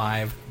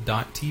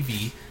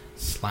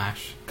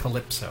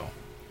cat5.tv/Calypso.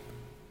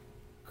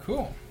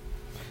 Cool.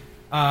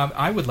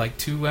 I would like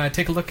to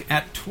take a look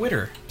at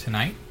Twitter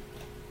tonight.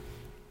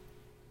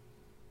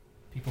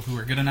 People who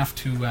are good enough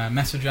to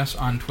message us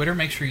on Twitter,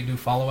 make sure you do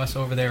follow us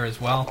over there as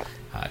well.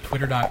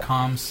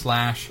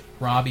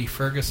 Twitter.com/Robbie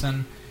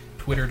Ferguson.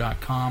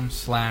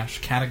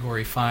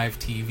 Twitter.com/Category5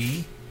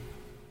 TV.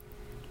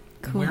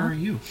 Cool. Where are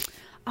you?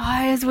 Oh,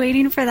 I was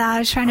waiting for that. I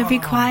was trying to be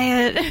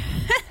quiet.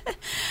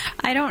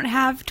 I don't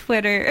have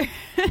Twitter.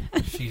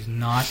 She's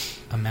not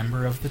a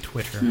member of the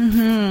Twitter.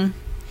 Mm-hmm.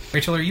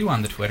 Rachel, are you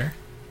on the Twitter?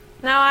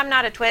 No, I'm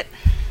not a twit.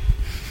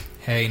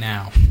 Hey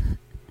now.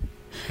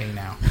 Hey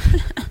now.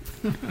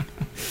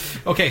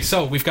 Okay,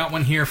 so we've got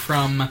one here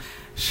from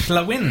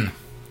Schlawin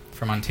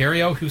from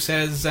Ontario who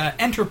says,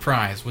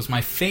 Enterprise was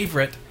my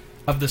favorite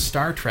of the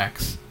Star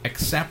Treks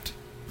except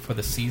for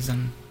the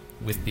season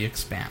with The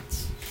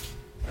Expanse.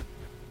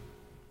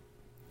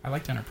 I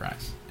liked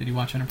Enterprise. Did you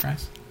watch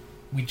Enterprise?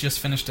 We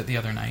just finished it the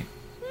other night,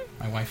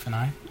 my wife and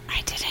I.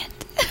 I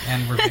didn't.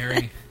 And we're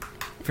very,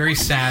 very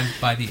sad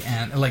by the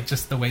end. Like,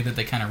 just the way that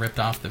they kind of ripped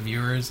off the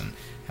viewers and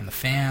the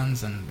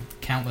fans and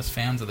countless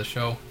fans of the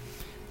show.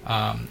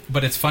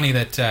 But it's funny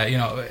that,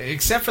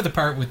 except for the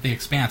part with The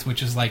Expanse,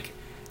 which is like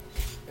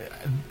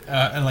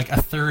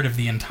a third of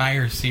the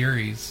entire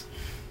series,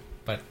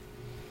 but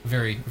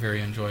very,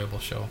 very enjoyable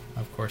show,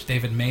 of course.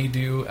 David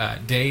Maydew,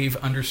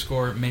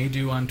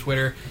 Dave_Maydew on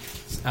Twitter,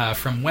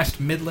 from West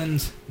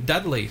Midlands,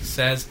 Dudley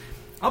says,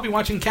 I'll be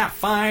watching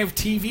Cat5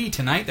 TV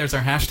tonight. There's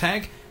our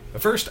hashtag.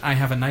 But first, I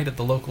have a night at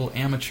the local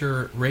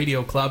amateur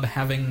radio club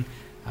having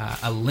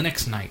a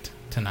Linux night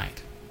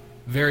tonight.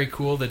 Very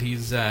cool that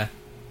he's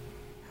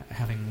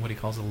having what he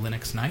calls a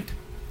Linux night.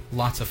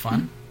 Lots of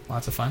fun.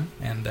 Lots of fun.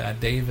 And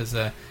Dave is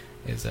an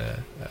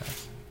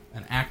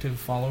active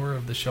follower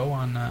of the show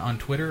on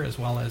Twitter as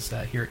well as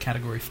here at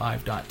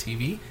Category5.tv.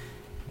 We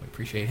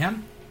appreciate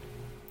him.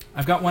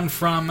 I've got one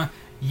from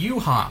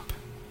UHop,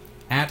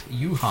 at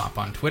UHop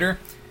on Twitter,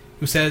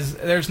 who says,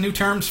 there's new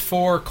terms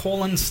for : / in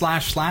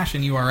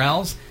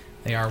URLs.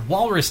 They are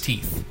walrus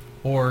teeth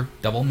or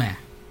double meh.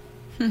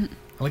 I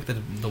like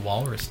the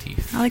walrus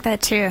teeth. I like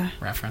that too.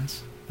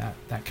 Reference.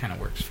 That kind of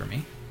works for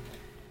me.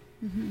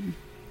 Mm-hmm.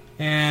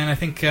 And I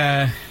think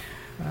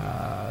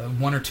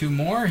one or two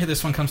more.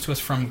 This one comes to us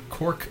from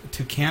Cork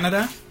to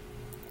Canada,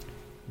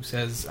 who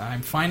says,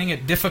 I'm finding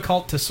it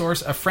difficult to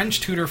source a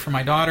French tutor for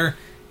my daughter.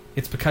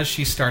 It's because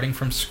she's starting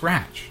from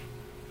scratch.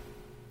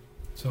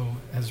 So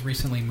has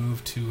recently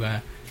moved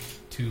to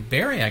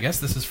Barrie, I guess.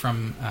 This is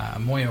from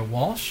Moya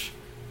Walsh,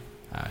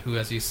 who,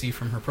 as you see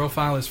from her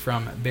profile, is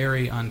from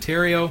Barrie,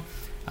 Ontario.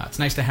 It's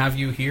nice to have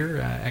you here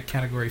at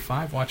Category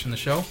 5 watching the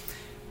show,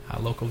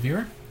 local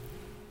viewer.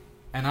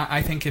 And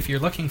I think if you're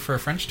looking for a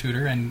French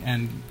tutor and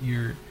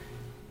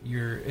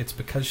it's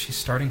because she's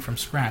starting from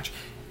scratch,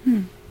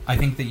 I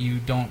think that you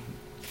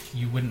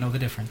wouldn't know the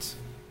difference.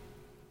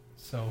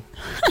 So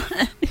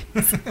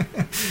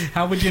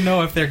how would you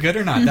know if they're good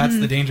or not? That's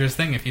the dangerous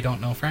thing if you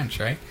don't know French,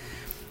 right?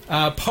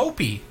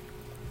 Popey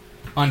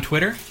on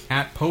Twitter,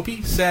 at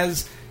Popey,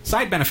 says,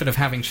 side benefit of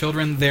having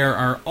children, there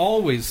are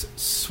always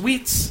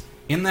sweets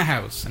in the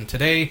house. And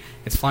today,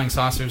 it's flying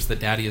saucers that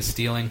Daddy is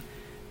stealing.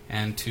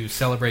 And to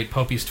celebrate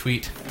Popey's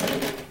tweet,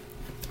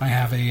 I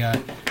have a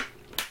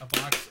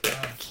box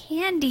of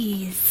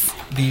candies.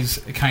 These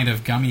kind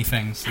of gummy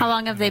things. How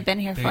long have they been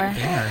here for? They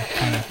are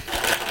kind of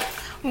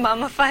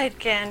mummified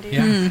candy.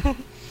 Yeah.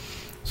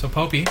 So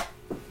Popey.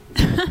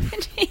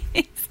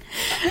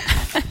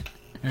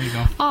 There you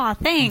go. Aw,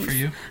 thanks. For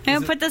you. I'm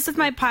going to put this with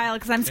my pile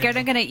because I'm scared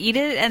I'm going to eat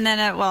it and then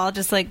I'll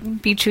just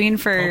be chewing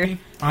for, Popey,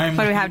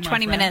 what do we have,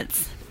 20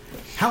 minutes?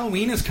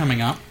 Halloween is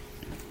coming up,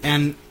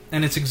 and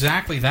it's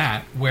exactly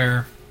that,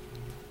 where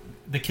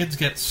the kids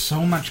get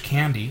so much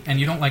candy, and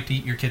you don't like to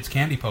eat your kids'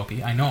 candy,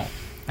 Popey. I know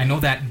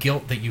that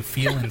guilt that you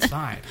feel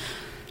inside.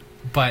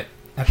 But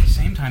at the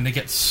same time, they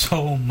get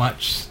so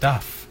much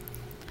stuff.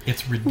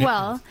 It's ridiculous.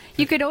 Well,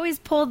 you could always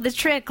pull the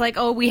trick,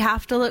 we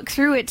have to look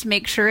through it to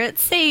make sure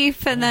it's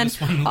safe, and this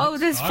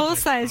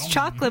full-size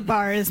chocolate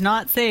bar is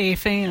not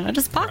safe, and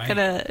just pocket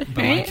it.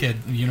 But right? my kid,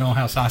 you know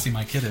how saucy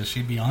my kid is.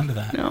 She'd be onto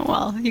that. Oh,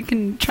 well, you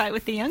can try it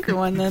with the younger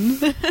one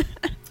then.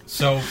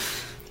 So,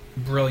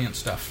 brilliant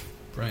stuff.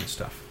 Brilliant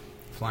stuff.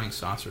 Flying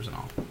saucers and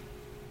all.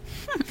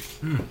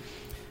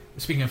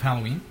 Speaking of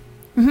Halloween,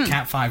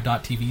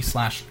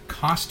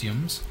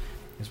 cat5.tv/costumes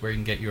is where you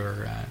can get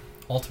your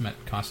ultimate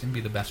costume, be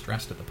the best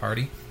dressed at the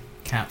party.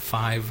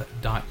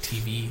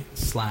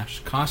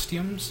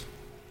 cat5.tv/costumes.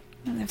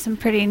 Well, there's some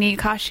pretty neat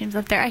costumes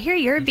up there. I hear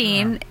you're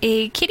being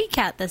a kitty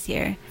cat this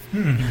year.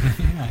 Yeah,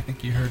 I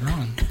think you heard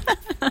wrong.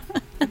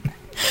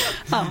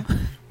 Oh.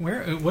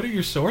 What are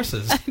your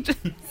sources?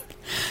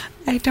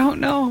 I don't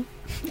know.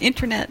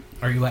 Internet.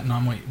 Are you letting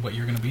on what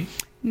you're going to be?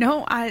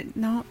 No,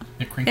 no.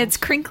 It's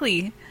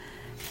crinkly.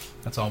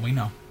 That's all we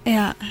know.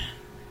 Yeah.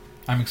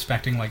 I'm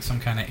expecting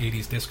some kind of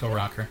 80s disco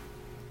rocker.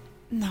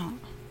 No.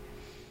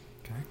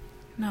 Okay.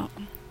 No.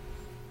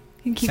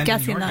 You can keep Send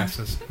guessing in your that.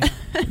 guesses. Yeah.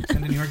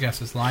 Send in your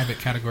guesses live at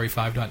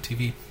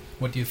Category5.tv.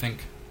 What do you think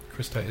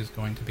Krista is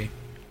going to be?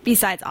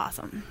 Besides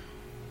awesome.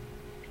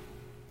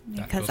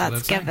 Because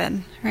that's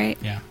given, right?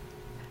 Yeah.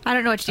 I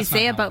don't know what you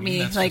say about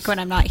me, like when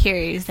I'm not here.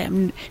 You say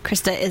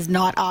Krista is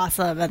not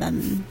awesome, and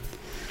then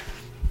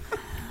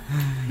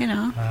you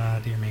know.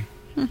 Dear me.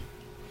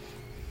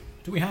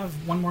 Do we have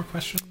one more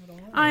question at all?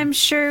 I'm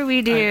sure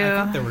we do.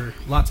 I thought there were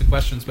lots of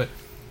questions, but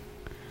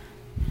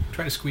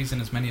try to squeeze in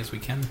as many as we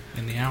can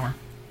in the hour.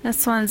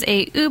 This one's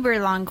a uber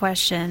long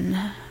question.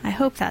 I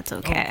hope that's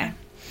okay.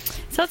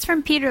 So it's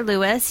from Peter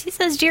Lewis. He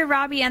says, Dear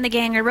Robbie and the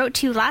gang, I wrote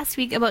to you last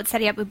week about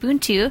setting up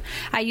Ubuntu.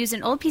 I used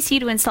an old PC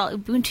to install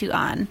Ubuntu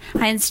on.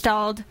 I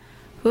installed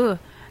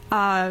Math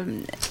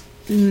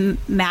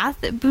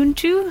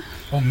Ubuntu.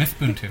 Oh,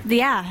 Mythbuntu.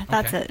 Yeah,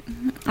 that's it.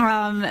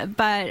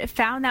 But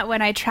found that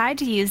when I tried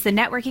to use the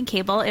networking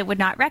cable, it would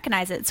not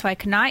recognize it, so I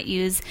could not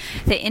use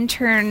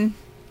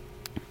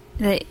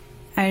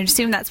I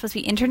assume that's supposed to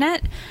be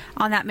internet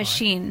on that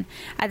machine.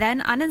 I then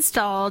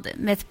uninstalled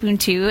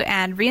Mythbuntu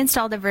and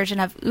reinstalled a version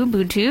of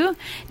Ubuntu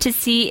to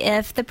see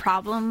if the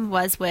problem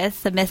was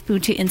with the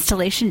Mythbuntu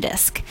installation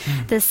disk.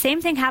 The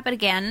same thing happened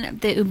again.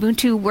 The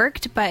Ubuntu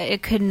worked, but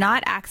it could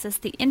not access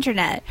the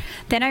internet.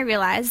 Then I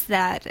realized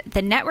that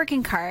the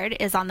networking card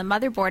is on the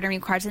motherboard and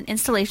requires an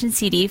installation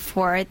CD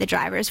for the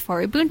drivers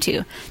for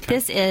Ubuntu.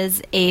 This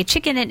is a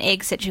chicken and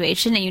egg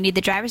situation, and you need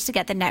the drivers to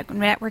get the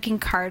networking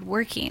card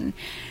working.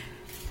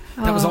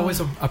 That was always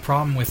a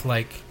problem with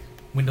like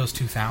Windows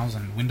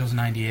 2000, Windows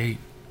 98. It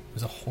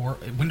was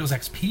Windows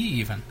XP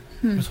even.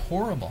 It was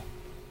horrible.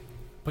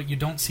 But you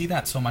don't see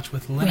that so much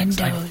with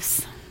Linux.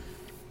 Windows.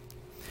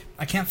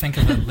 I can't think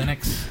of a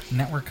Linux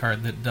network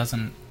card that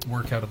doesn't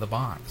work out of the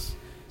box.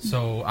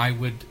 So I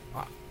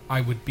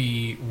would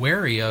be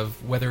wary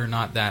of whether or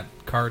not that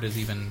card is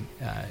even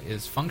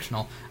is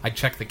functional. I'd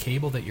check the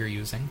cable that you're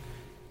using.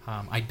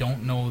 I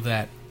don't know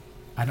that.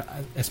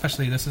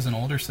 Especially this is an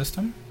older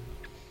system.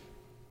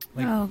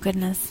 Like oh,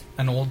 goodness.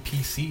 An old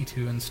PC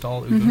to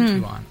install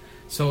Ubuntu on.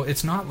 So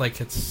it's not like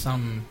it's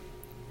some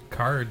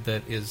card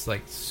that is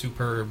like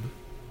superb,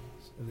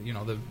 you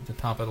know, the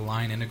top of the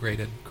line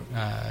integrated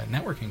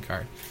networking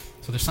card.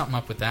 So there's something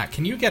up with that.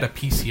 Can you get a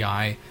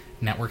PCI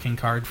networking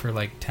card for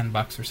like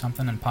 $10 or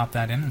something and pop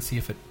that in and see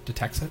if it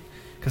detects it?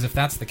 Because if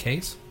that's the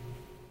case,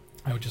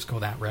 I would just go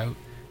that route.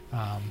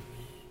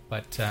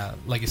 But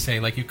like you say,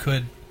 like you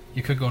could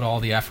go to all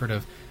the effort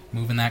of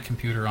moving that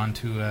computer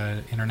onto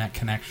an internet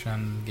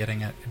connection,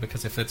 getting it,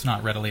 because if it's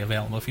not readily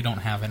available, if you don't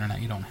have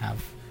internet, you don't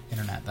have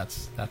internet.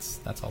 That's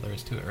all there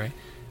is to it, right?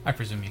 I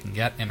presume you can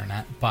get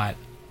internet, but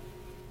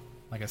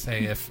like I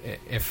say,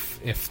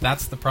 if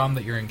that's the problem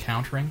that you're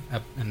encountering,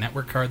 a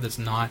network card that's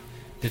not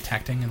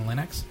detecting in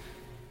Linux,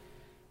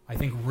 I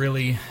think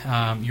really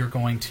you're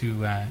going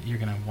to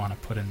want to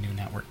put a new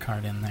network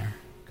card in there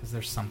because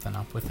there's something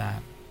up with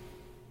that.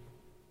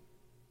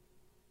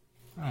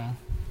 Oh.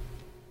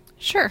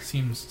 Sure.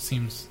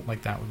 Seems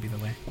like that would be the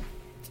way.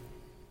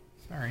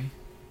 Sorry.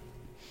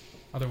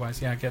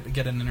 Otherwise, yeah,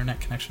 get an internet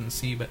connection and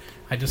see, but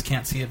I just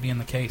can't see it being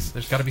the case.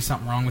 There's got to be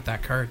something wrong with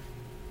that card.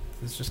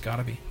 There's just got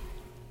to be.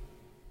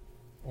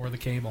 Or the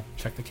cable.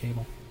 Check the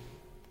cable.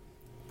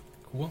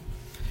 Cool.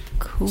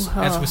 Cool. So,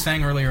 as we were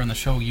saying earlier in the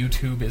show,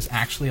 YouTube is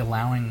actually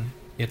allowing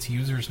its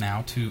users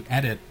now to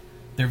edit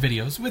their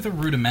videos with a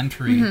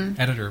rudimentary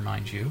editor,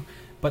 mind you.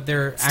 But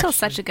they're still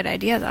such a good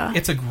idea, though.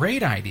 It's a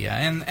great idea,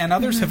 and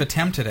others have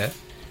attempted it.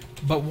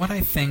 But what I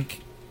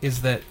think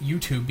is that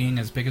YouTube, being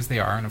as big as they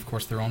are, and of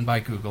course they're owned by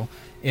Google,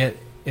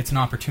 it's an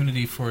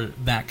opportunity for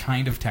that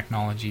kind of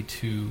technology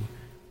to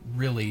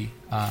really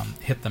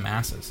hit the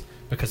masses.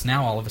 Because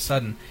now all of a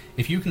sudden,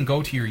 if you can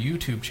go to your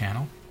YouTube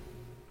channel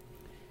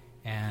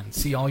and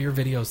see all your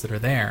videos that are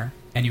there,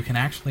 and you can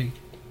actually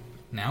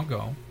now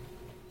go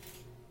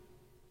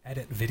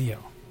edit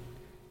video.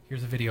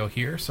 Here's a video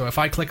here. So if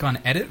I click on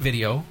Edit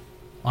Video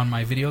on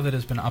my video that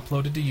has been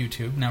uploaded to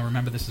YouTube, now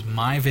remember this is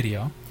my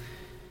video,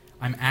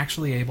 I'm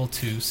actually able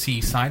to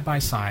see side by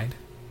side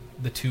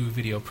the two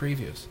video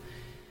previews.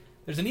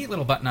 There's a neat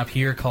little button up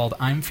here called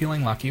I'm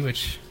Feeling Lucky,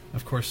 which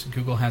of course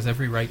Google has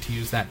every right to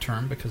use that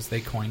term because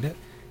they coined it.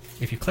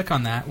 If you click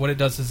on that, what it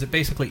does is it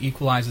basically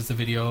equalizes the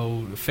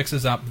video,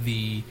 fixes up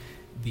the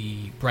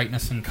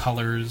brightness and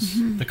colors,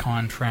 the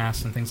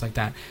contrast and things like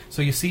that.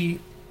 So you see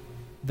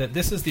that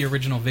this is the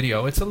original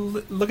video. It's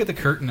look at the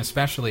curtain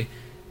especially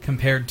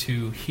compared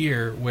to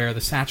here where the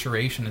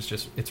saturation is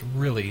just, it's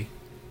really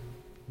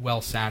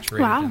well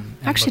saturated. Wow, and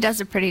actually does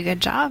a pretty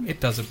good job. It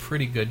does a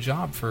pretty good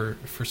job for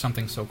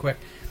something so quick.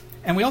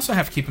 And we also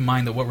have to keep in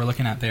mind that what we're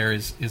looking at there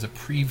is a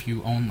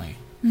preview only.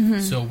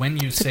 So when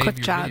you save your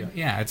video,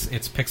 yeah, it's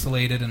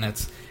pixelated and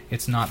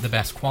it's not the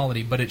best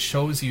quality, but it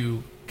shows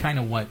you kind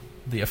of what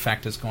the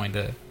effect is going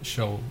to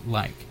show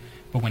like.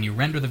 But when you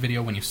render the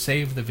video, when you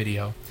save the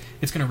video,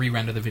 it's going to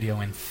re-render the video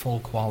in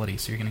full quality,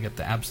 so you're going to get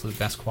the absolute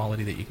best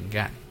quality that you can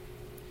get.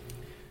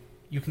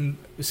 You can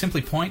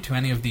simply point to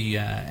any of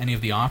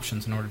the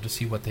options in order to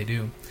see what they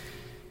do.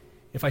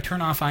 If I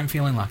turn off I'm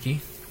Feeling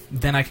Lucky,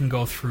 then I can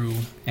go through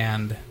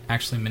and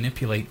actually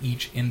manipulate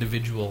each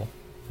individual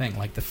thing,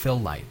 like the fill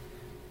light.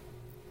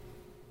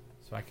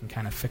 So I can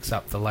kind of fix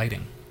up the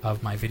lighting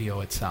of my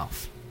video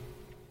itself.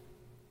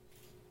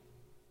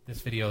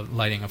 This video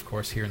lighting, of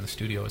course, here in the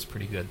studio is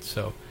pretty good,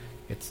 so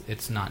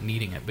it's not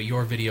needing it. But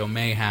your video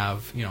may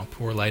have, you know,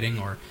 poor lighting,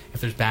 or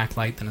if there's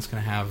backlight, then it's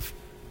going to have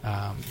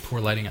poor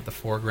lighting at the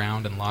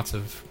foreground and lots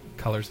of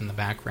colors in the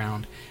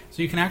background.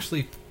 So you can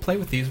actually play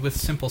with these with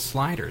simple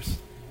sliders.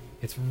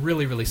 It's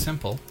really, really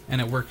simple,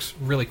 and it works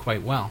really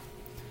quite well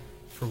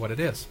for what it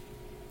is.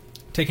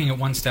 Taking it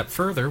one step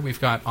further, we've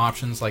got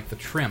options like the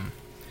trim,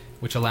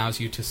 which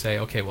allows you to say,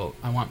 okay, well,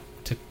 I want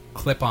to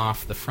clip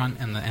off the front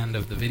and the end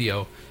of the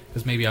video,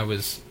 because maybe I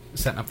was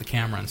setting up the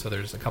camera, and so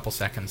there's a couple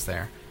seconds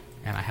there,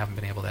 and I haven't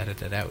been able to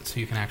edit it out. So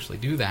you can actually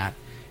do that,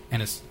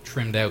 and it's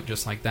trimmed out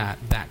just like that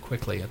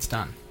quickly. It's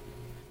done.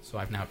 So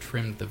I've now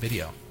trimmed the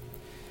video.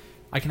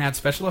 I can add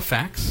special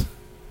effects,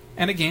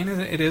 and again,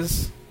 it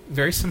is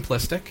very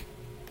simplistic,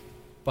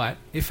 but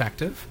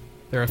effective.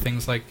 There are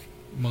things like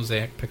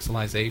mosaic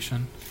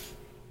pixelization,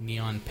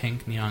 neon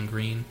pink, neon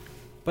green,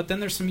 but then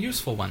there's some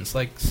useful ones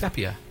like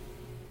sepia.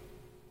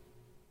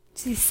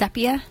 See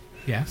sepia?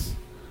 Yes.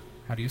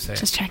 How do you say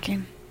Just it?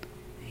 checking.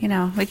 You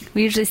know,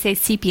 we usually say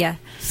sepia.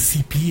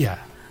 Sepia.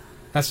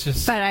 That's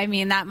just... But I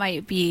mean, that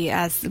might be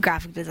as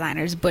graphic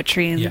designers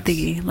butchering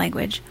the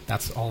language.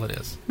 That's all it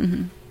is.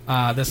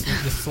 Mm-hmm. This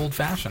is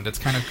old-fashioned. It's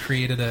kind of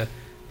created a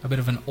bit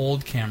of an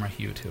old camera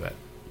hue to it.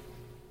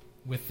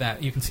 With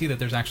that, you can see that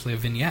there's actually a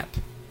vignette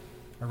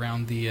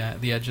around the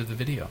edge of the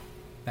video.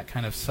 That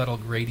kind of subtle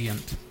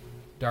gradient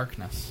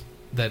darkness.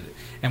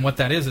 And what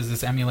that is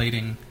it's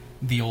emulating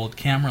the old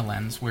camera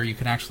lens, where you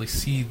can actually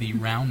see the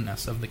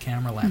roundness of the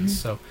camera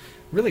lens. So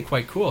really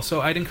quite cool.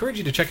 So I'd encourage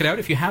you to check it out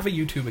if you have a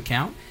YouTube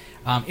account.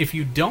 If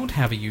you don't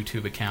have a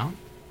YouTube account,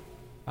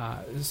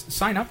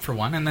 sign up for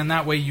one, and then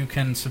that way you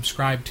can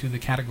subscribe to the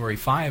Category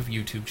 5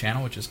 YouTube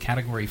channel, which is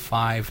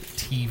Category5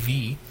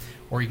 TV,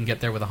 or you can get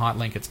there with a hot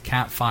link. It's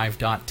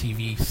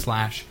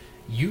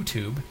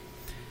cat5.tv/YouTube.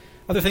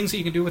 Other things that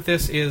you can do with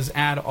this is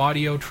add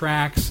audio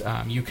tracks.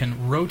 You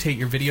can rotate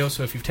your video,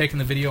 so if you've taken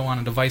the video on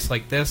a device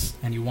like this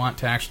and you want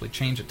to actually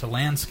change it to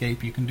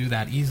landscape, you can do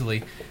that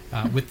easily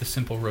with the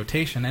simple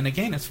rotation. And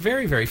again, it's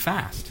very, very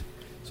fast.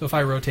 So if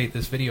I rotate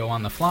this video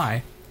on the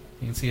fly,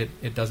 you can see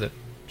it does it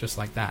just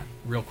like that,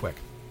 real quick.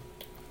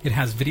 It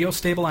has video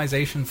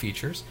stabilization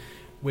features,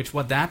 which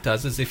what that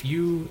does is if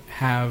you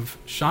have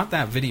shot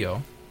that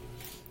video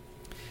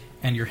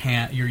and you're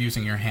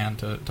using your hand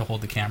to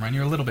hold the camera and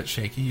you're a little bit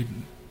shaky,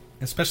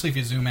 especially if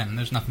you zoom in,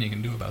 there's nothing you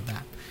can do about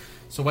that.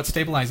 So what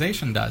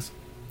stabilization does,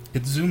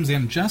 it zooms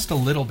in just a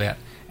little bit,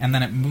 and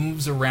then it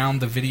moves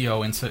around the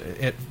video, and so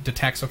it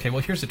detects, okay,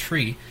 well, here's a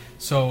tree.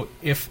 So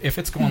if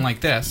it's going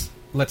like this,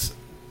 let's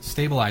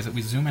stabilize it.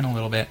 We zoom in a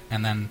little bit,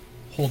 and then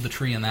hold the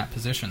tree in that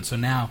position. So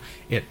now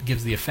it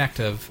gives the effect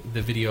of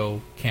the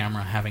video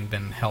camera having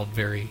been held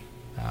very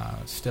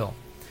still.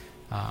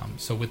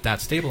 So with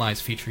that stabilize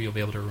feature, you'll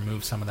be able to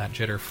remove some of that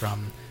jitter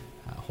from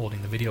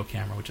holding the video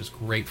camera, which is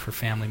great for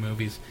family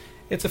movies.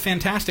 It's a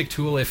fantastic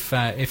tool if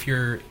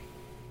you're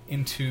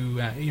into,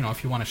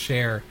 if you want to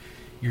share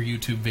your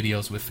YouTube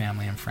videos with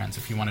family and friends,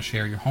 if you want to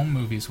share your home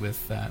movies with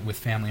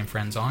family and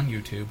friends on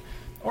YouTube,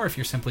 or if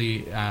you're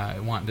simply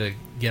wanting to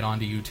get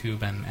onto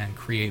YouTube and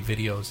create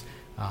videos.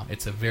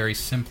 It's a very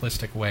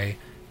simplistic way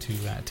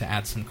to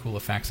add some cool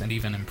effects and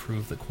even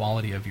improve the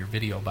quality of your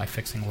video by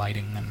fixing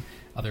lighting and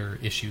other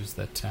issues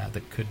that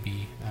could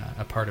be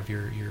a part of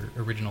your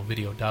original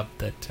video dub.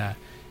 That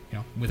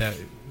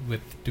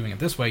with doing it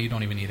this way, you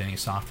don't even need any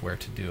software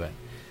to do it.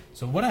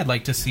 So what I'd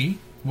like to see,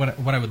 what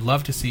I would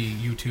love to see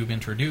YouTube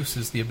introduce,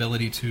 is the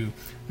ability to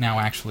now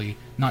actually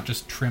not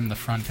just trim the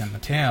front and the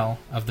tail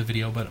of the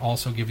video, but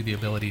also give you the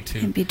ability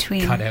to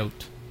cut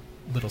out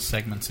little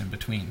segments in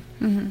between.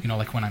 You know,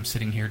 like when I'm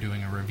sitting here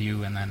doing a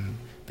review and then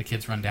the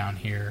kids run down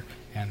here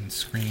and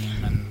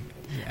scream and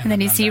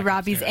then you see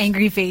Robbie's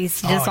angry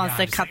face. He just wants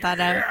to cut that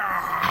out.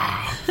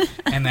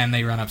 And then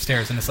they run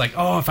upstairs and it's like,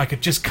 oh, if I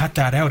could just cut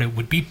that out, it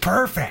would be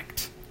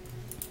perfect.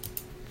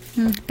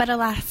 But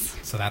alas.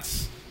 So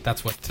that's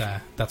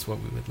what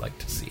we would like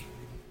to see,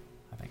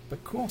 I think.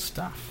 But cool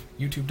stuff.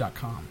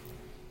 YouTube.com.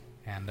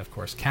 And of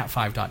course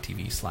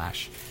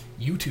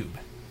cat5.tv/YouTube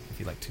if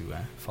you'd like to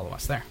follow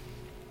us there.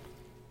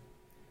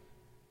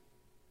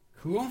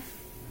 Cool.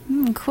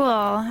 Cool.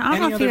 I don't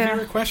know Any if other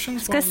viewer questions? I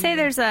was going to say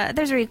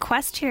there's a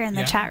request here in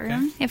the chat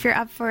room, if you're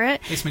up for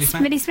it. Hey,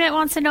 Smitty Smith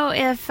wants to know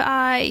if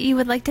you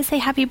would like to say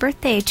happy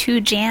birthday to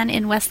Jan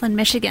in Westland,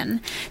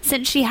 Michigan,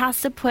 since she has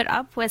to put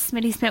up with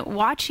Smitty Smith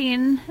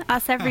watching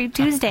us every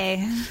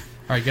Tuesday. All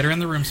right, get her in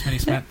the room,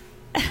 Smitty Smith,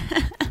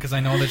 because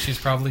I know that she's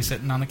probably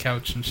sitting on the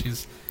couch and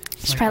she's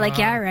probably like,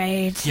 yeah,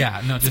 right.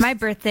 Yeah, no, just it's my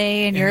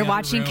birthday and you're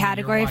watching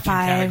Category 5.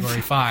 Category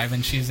 5,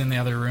 and she's in the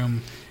other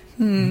room.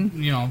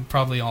 You know,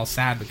 probably all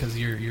sad because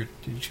you're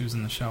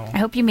choosing the show. I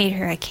hope you made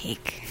her a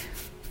cake.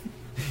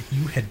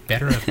 You had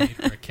better have made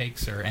her a cake,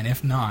 sir. And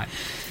if not,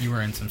 you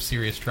were in some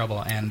serious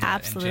trouble. And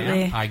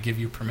absolutely, and Jan, I give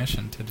you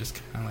permission to just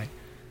kind of like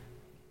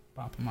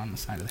Bop him on the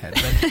side of the head.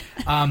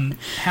 But,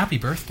 happy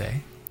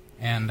birthday,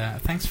 and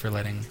thanks for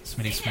letting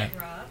Smitty Smith.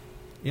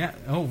 Yeah.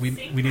 Oh, we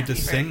need to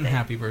sing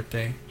 "Happy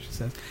Birthday." She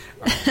says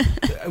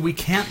we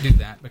can't do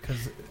that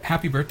because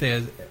 "Happy Birthday,"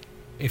 is,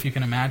 if you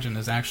can imagine,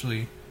 is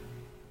actually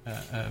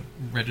a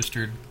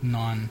registered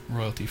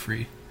non-royalty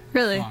free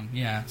song.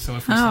 Yeah. So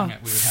if we sing it,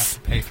 we would have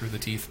to pay through the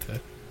teeth to.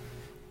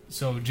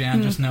 So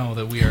Jan, just know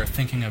that we are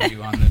thinking of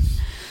you on this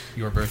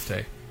your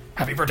birthday.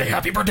 Happy birthday!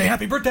 Happy birthday!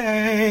 Happy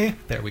birthday!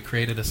 There, we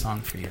created a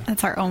song for you.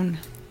 That's our own.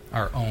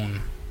 Our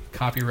own.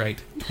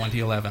 Copyright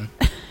 2011.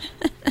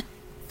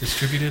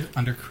 Distributed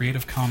under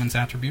Creative Commons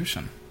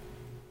Attribution.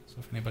 So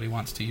if anybody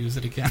wants to use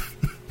it again.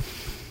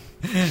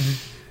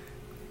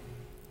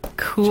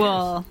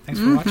 Cool. Cheers.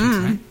 Thanks for watching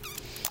tonight.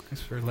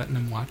 Thanks for letting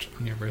him watch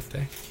on your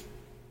birthday.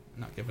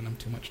 Not giving him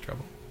too much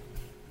trouble.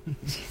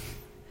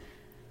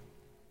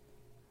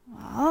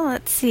 Well,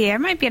 let's see. There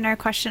might be another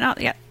question. Oh,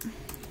 yeah.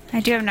 I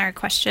do have another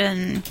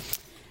question.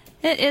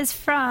 It is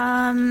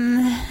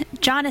from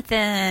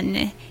Jonathan.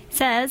 It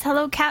says,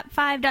 hello,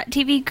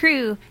 Cat5.tv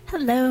crew.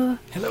 Hello.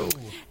 Hello.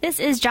 This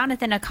is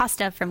Jonathan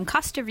Acosta from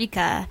Costa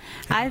Rica.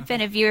 I've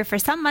been a viewer for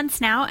some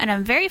months now, and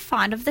I'm very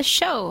fond of the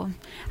show.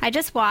 I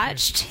just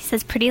watched, he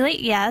says, pretty late,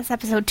 yes,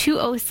 episode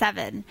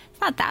 207.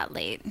 It's not that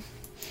late.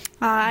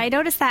 I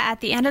noticed that at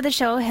the end of the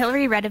show,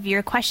 Hillary read a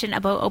viewer question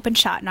about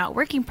OpenShot not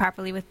working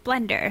properly with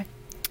Blender.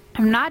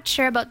 I'm not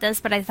sure about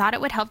this, but I thought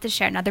it would help to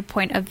share another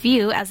point of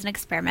view as an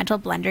experimental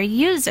Blender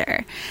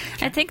user.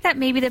 I think that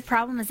maybe the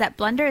problem is that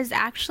Blender is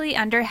actually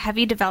under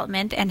heavy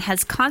development and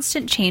has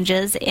constant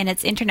changes in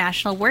its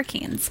international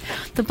workings.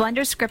 The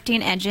Blender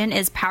scripting engine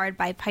is powered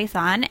by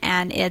Python,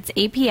 and its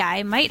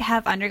API might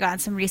have undergone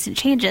some recent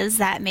changes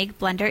that make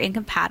Blender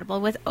incompatible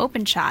with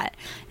OpenShot.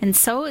 And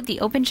so the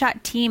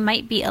OpenShot team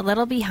might be a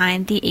little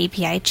behind the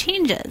API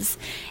changes.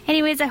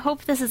 Anyways, I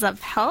hope this is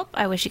of help.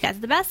 I wish you guys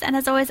the best, and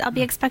as always, I'll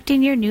be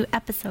expecting your new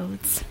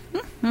episodes.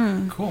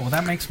 Cool. Well,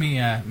 that makes me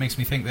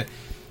think that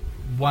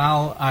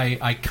while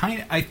I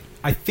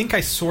think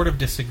I sort of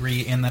disagree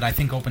in that I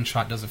think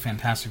OpenShot does a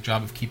fantastic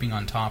job of keeping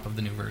on top of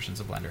the new versions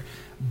of Blender,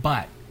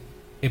 but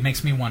it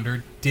makes me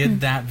wonder,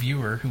 did that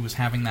viewer who was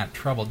having that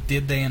trouble,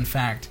 did they in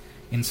fact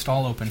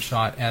install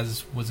OpenShot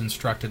as was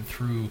instructed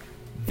through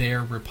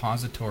their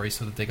repository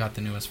so that they got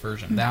the newest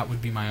version? That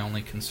would be my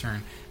only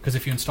concern, because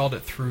if you installed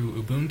it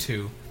through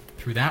Ubuntu,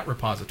 through that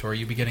repository,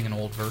 you'd be getting an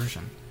old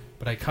version.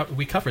 But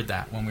we covered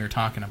that when we were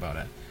talking about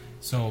it.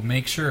 So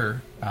make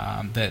sure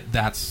that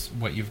that's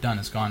what you've done,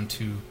 is gone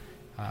through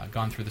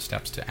the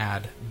steps to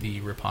add the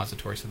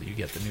repository so that you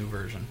get the new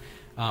version.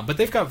 But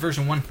they've got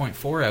version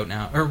 1.4 out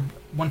now, or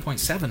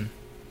 1.7,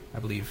 I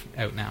believe,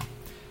 out now.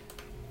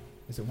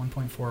 Is it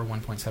 1.4 or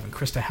 1.7?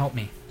 Krista, help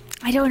me.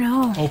 I don't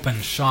know.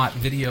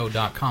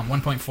 OpenShotVideo.com.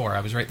 1.4.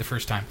 I was right the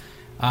first time.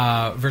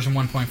 Version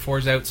 1.4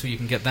 is out, so you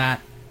can get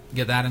that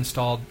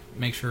installed.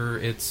 Make sure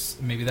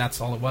maybe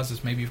that's all it was,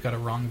 is maybe you've got a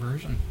wrong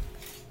version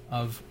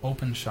of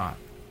OpenShot,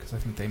 because I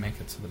think they make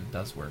it so that it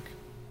does work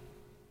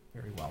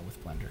very well with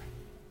Blender.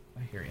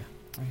 I hear you.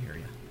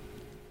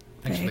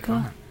 Thanks for the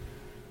comment.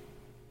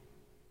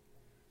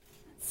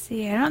 Let's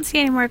see. I don't see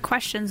any more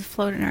questions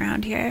floating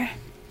around here.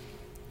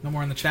 No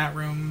more in the chat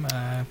room.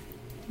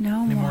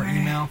 No any more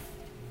email.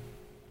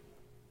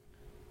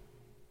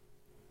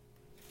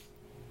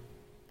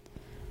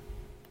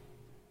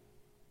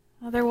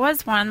 Well, there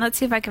was one. Let's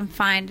see if I can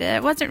find it.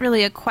 It wasn't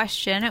really a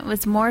question. It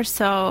was more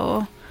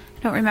so, I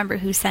don't remember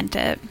who sent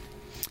it.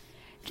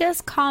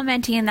 Just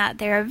commenting that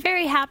they're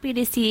very happy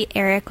to see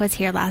Eric was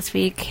here last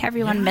week.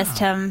 Everyone missed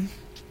him.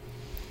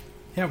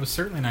 Yeah, it was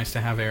certainly nice to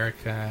have Eric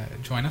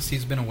join us.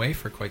 He's been away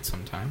for quite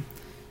some time.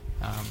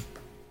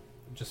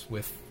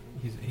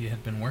 He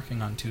had been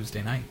working on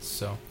Tuesday nights,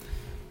 so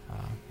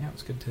it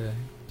was good to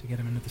get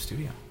him into the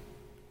studio.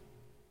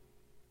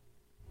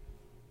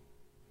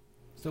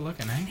 Still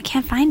looking, eh? I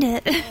can't find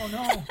it. Oh,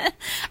 no.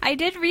 I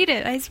did read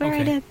it. I swear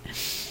I did.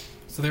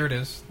 So there it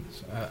is.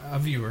 A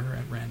viewer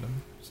at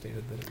random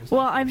stated that it was...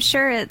 Well, I'm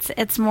sure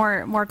it's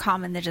more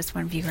common than just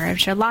one viewer. I'm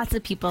sure lots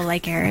of people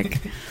like Eric.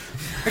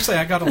 Actually,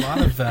 I got a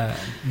lot of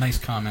nice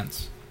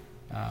comments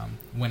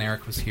when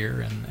Eric was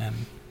here and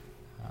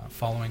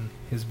following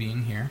his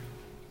being here.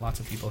 Lots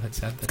of people had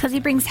said that... Because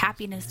he brings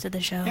happiness to the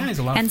show. Yeah, he's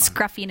a lot of fun.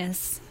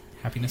 Scruffiness.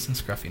 Happiness and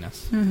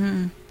scruffiness.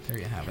 Mm-hmm. There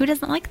you have it. Who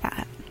doesn't like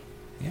that?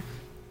 Yeah.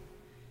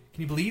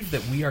 Can you believe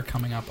that we are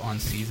coming up on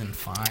Season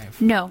 5?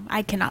 No,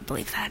 I cannot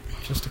believe that.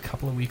 Just a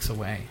couple of weeks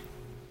away.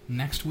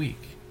 Next week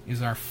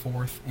is our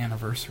 4th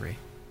anniversary.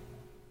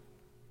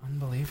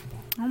 Unbelievable.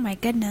 Oh my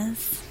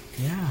goodness.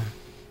 Yeah.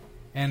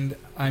 And,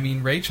 I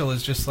mean, Rachel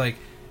is just like...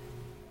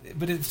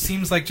 But it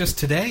seems like just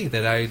today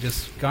that I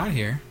just got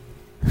here.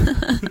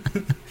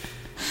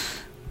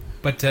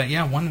 But,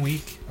 1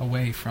 week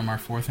away from our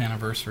 4th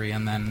anniversary,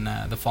 and then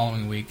the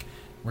following week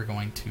we're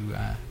going to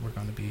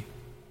be...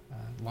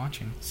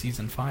 launching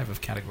Season 5 of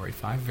Category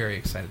 5. Very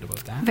excited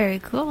about that. Very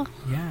cool.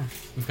 Yeah.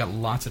 We've got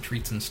lots of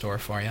treats in store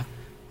for you.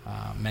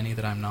 Many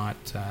that I'm not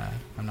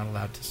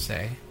allowed to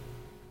say.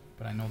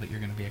 but I know that you're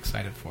going to be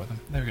excited for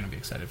them. They're going to be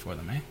excited for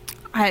them, eh?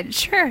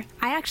 Sure.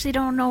 I actually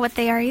don't know what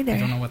they are either. I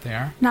don't know what they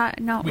are? No.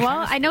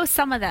 Well, I know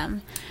some of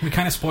them. We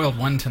kind of spoiled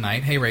one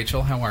tonight. Hey,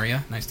 Rachel, how are you?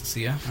 Nice to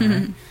see you. All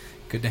right.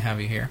 Good to have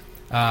you here.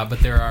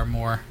 But there are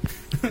more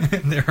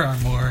there are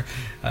more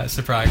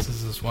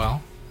surprises as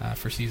well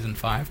for Season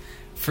 5.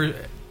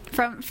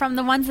 From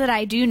the ones that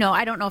I do know,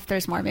 I don't know if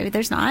there's more. Maybe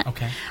there's not.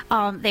 Okay.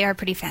 They are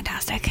pretty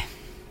fantastic.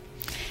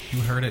 You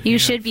heard it. You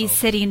should be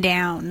sitting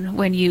down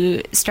when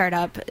you start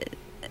up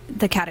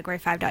the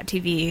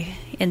Category5.TV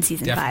in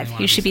Season 5.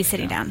 You should be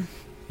sitting down.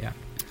 Yeah.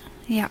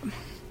 Yeah.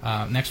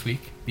 Next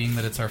week, being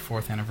that it's our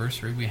 4th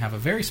anniversary, we have a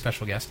very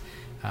special guest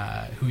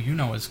who you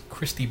know as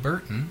Christy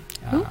Burton,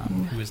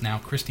 who is now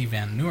Christy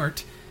Van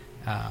Noort,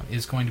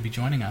 is going to be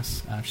joining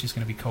us. She's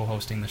going to be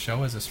co-hosting the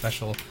show as a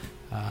special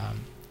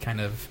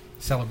kind of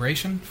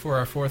celebration for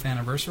our 4th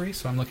anniversary,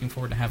 so I'm looking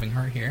forward to having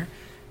her here.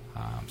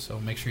 So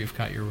make sure you've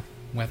got your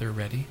weather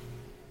ready,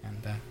 and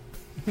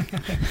I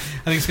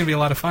think it's going to be a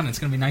lot of fun. It's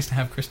going to be nice to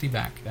have Christy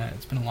back.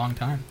 It's been a long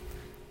time.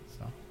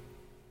 So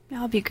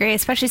that'll be great,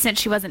 especially since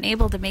she wasn't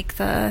able to make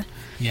the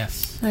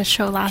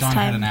show last time.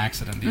 John had an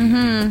accident.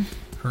 He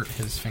hurt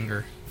his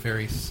finger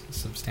very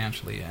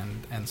substantially,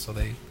 and so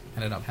they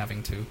ended up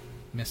having to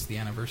miss the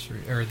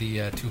anniversary or the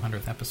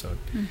 200th episode.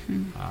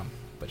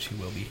 But she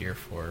will be here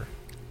for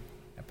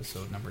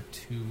episode number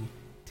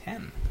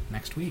 210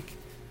 next week.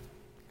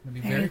 It's going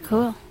to be very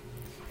cool.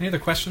 Any other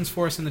questions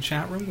for us in the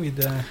chat room?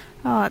 The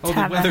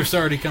weather's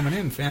already coming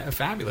in.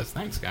 Fabulous.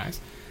 Thanks, guys.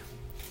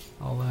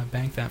 I'll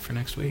bank that for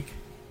next week.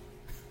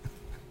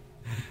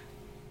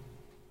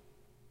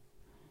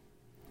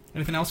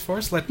 Anything else for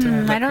us?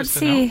 I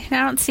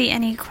don't see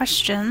any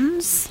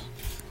questions.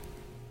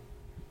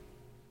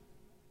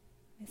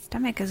 My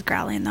stomach is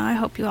growling, though. I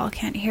hope you all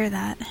can't hear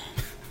that.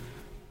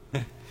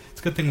 It's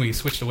a good thing we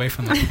switched away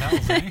from the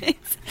lapels, eh?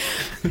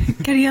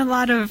 Getting a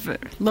lot of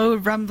low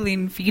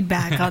rumbling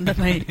feedback on the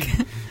mic.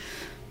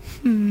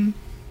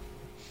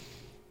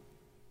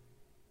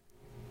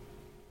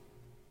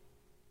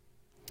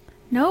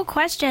 No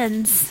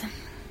questions.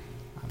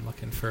 I'm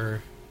looking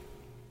for...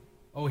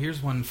 Oh,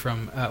 here's one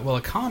from...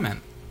 a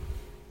comment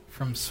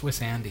from Swiss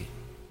Andy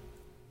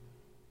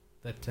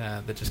that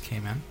just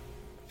came in.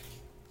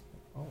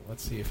 Oh,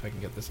 let's see if I can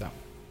get this up.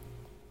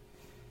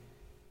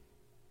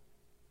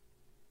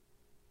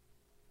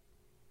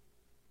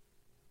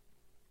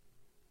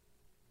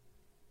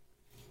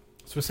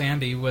 Swiss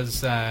Andy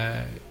was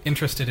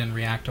interested in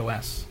React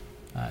OS.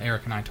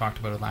 Eric and I talked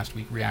about it last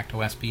week. React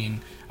OS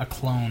being a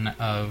clone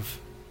of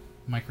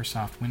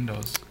Microsoft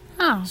Windows.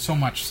 Oh. So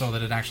much so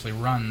that it actually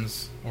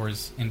runs, or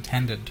is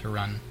intended to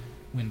run,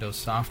 Windows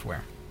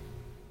software.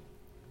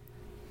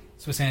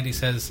 Swiss Andy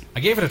says, I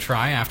gave it a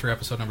try after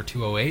episode number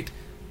 208,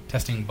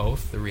 testing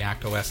both the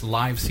React OS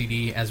live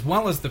CD as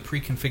well as the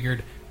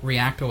pre-configured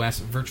React OS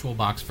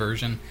VirtualBox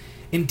version.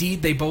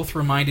 Indeed, they both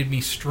reminded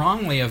me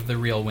strongly of the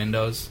real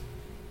Windows,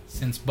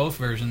 since both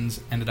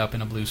versions ended up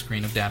in a blue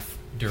screen of death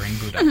during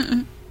boot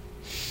up.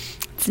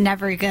 It's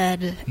never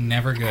good.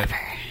 Never good. Never.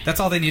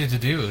 That's all they needed to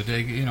do.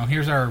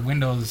 Here's our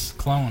Windows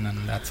clone,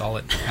 and that's all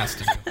it has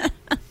to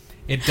do.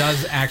 It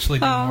does actually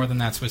do more than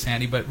that, Swiss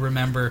Andy, but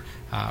remember,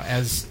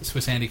 as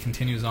Swiss Andy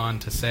continues on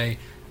to say,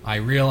 I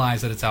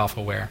realize that it's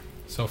alphaware.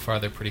 So far,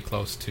 they're pretty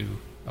close to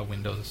a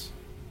Windows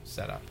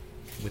setup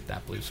with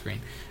that blue screen.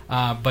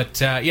 But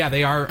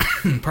they are,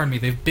 pardon me,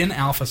 they've been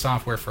alpha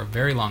software for a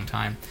very long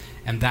time,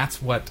 and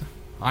that's what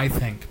I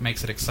think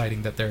makes it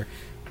exciting that they're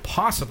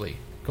possibly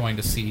going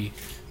to see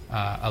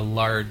a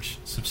large,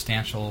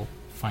 substantial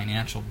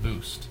financial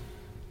boost,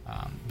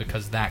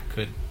 because that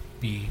could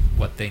be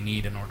what they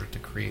need in order to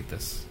create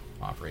this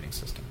operating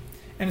system.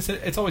 And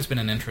it's always been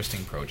an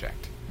interesting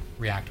project,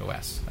 React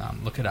OS.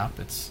 Look it up.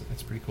 It's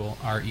pretty cool.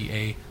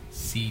 REACTOS.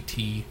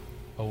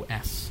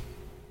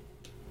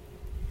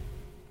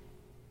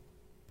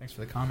 Thanks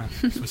for the comment,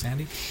 Swiss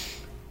Andy.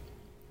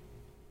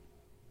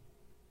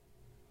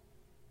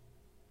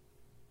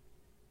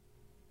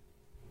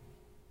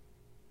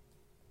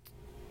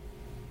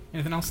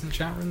 Anything else in the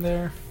chat room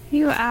there?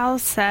 Al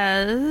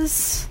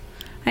says,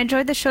 I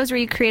enjoyed the shows where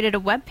you created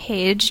a web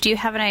page. Do you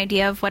have an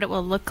idea of what it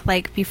will look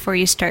like before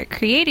you start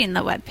creating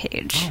the web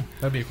page? Oh,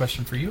 that'd be a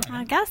question for you.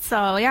 I guess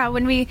so. Yeah,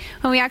 when we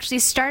actually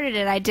started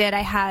it,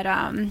 I had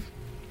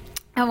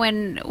and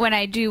when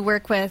I do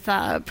work with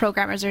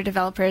programmers or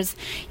developers,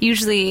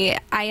 usually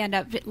I end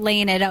up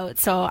laying it out,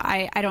 so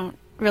I don't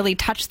really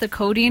touch the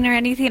coding or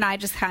anything. I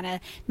just kind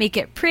of make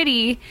it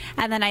pretty,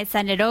 and then I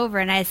send it over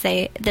and I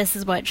say, this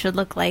is what it should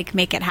look like,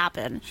 make it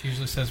happen. She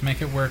usually says,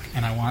 make it work,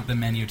 and I want the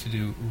menu to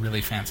do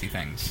really fancy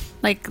things.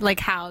 Like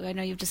how? I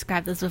know you've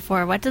described this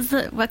before. What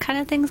kind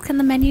of things can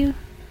the menu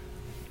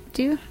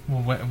do?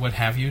 Well, what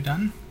have you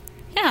done?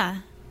 Yeah.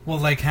 Well,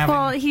 like having...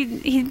 Well,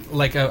 he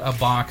like a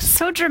box...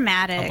 So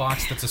dramatic. A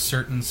box that's a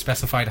certain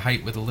specified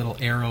height with a little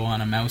arrow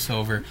on a mouse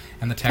over,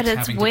 and the text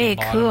having to be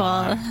bottom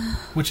line,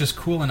 which is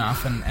cool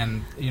enough, and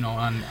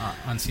on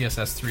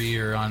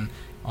CSS3 or on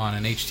on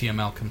an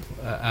HTML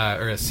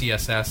or a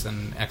CSS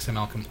and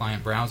XML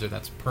compliant browser,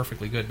 that's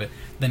perfectly good. But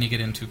then you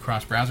get into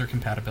cross-browser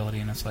compatibility,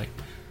 and it's like,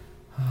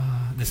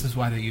 this is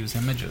why they use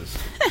images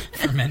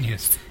for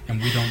menus,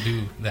 and we don't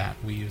do that.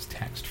 We use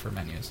text for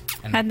menus,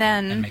 and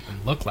make them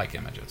look like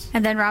images.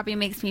 And then Robbie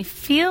makes me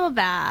feel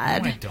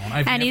bad. No, I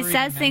don't. And he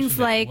says things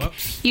like,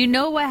 you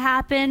know what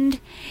happened?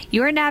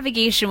 Your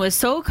navigation was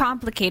so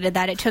complicated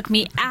that it took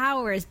me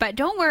hours, but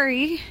don't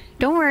worry,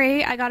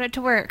 I got it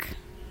to work.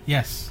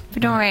 Yes.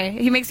 But don't worry.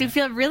 He makes me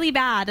feel really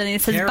bad, and he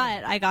says, terrible.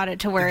 but I got it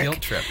to work. The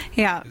guilt trip.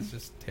 Yeah. It's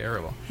just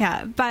terrible.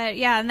 Yeah, but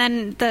yeah, and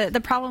then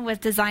the problem with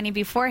designing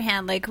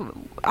beforehand, like,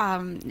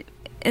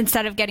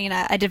 instead of getting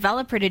a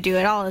developer to do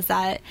it all, is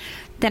that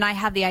then I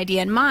have the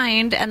idea in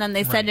mind, and then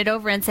they send it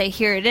over and say,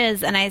 here it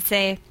is, and I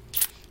say,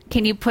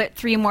 can you put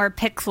 3 more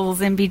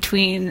pixels in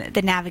between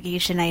the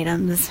navigation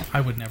items?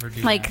 I would never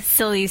do like that.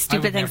 silly,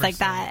 stupid things like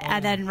that.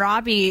 And then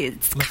Robbie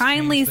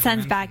kindly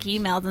sends back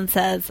emails and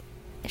says,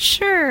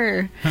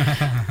 sure.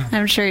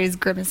 I'm sure he's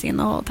grimacing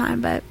the whole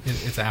time, but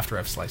it's after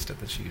I've sliced it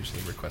that she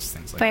usually requests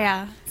things like but that.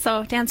 yeah,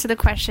 so to answer the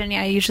question,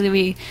 yeah, usually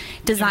we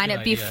design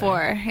it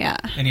before. Yeah.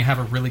 And you have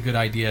a really good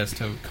idea as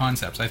to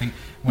concepts. I think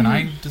when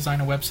I design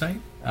a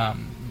website,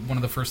 one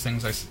of the first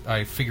things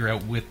I figure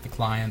out with the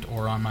client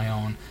or on my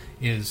own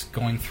is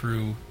going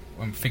through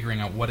figuring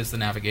out what is the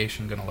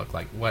navigation going to look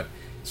like, what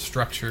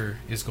structure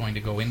is going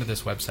to go into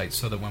this website,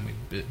 so that when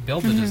we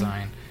build the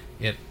design,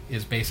 it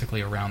is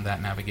basically around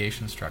that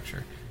navigation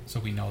structure. So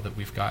we know that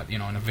we've got,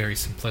 in a very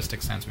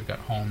simplistic sense, we've got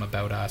home,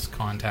 about us,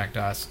 contact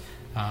us,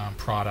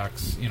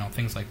 products,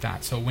 things like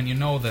that. So when you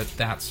know that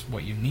that's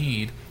what you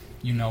need,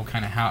 you know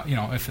kind of how,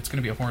 if it's going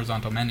to be a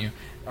horizontal menu,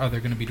 are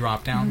there going to be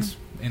drop downs?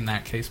 In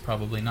that case,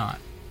 probably not.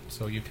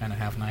 So you kind of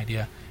have an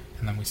idea.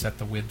 And then we set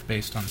the width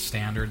based on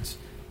standards,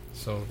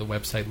 so the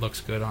website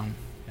looks good on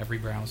every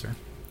browser.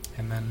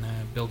 And then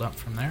build up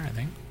from there, I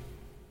think.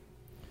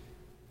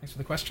 Thanks for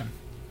the question.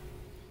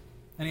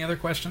 Any other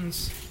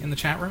questions in the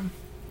chat room?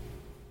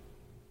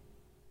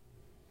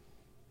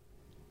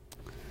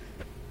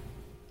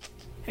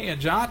 Hey,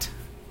 Ajot.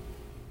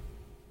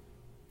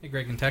 Hey,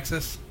 Greg in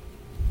Texas.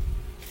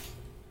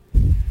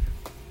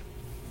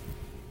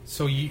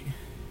 So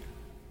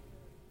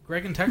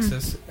Greg in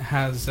Texas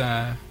has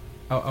a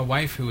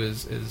wife who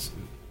is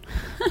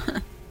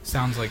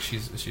sounds like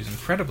she's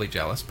incredibly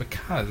jealous,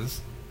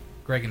 because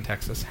Greg in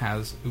Texas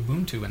has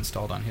Ubuntu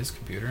installed on his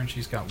computer, and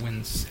she's got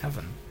Win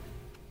 7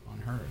 on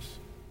hers.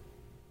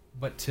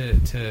 But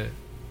to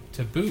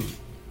boot,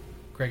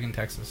 Greg in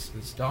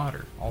Texas's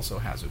daughter also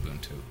has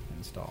Ubuntu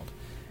installed.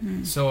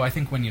 So I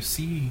think when you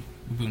see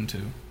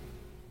Ubuntu,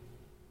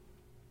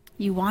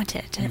 you want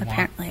it,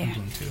 apparently. Want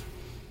Ubuntu.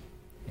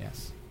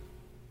 Yes.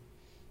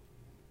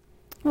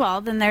 Well,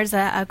 then there's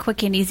a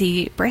quick and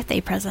easy birthday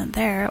present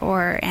there,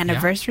 or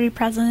anniversary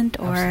present,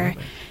 or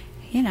Absolutely.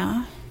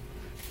 You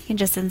can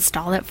just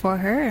install it for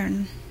her,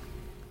 and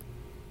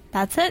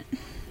that's it.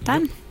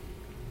 Done. Yep.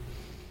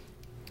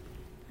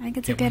 I think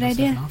it's Get a good Windows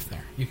 7 idea. off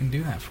there. You can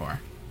do that for her.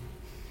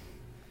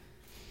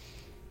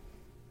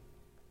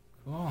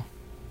 Cool.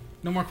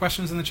 No more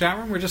questions in the chat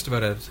room. We're just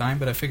about out of time,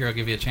 but I figure I'll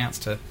give you a chance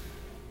to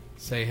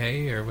say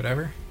hey or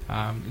whatever.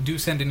 Do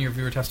send in your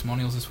viewer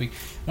testimonials this week.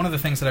 One of the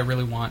things that I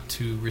really want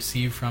to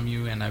receive from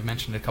you, and I've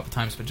mentioned it a couple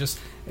times, but just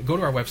go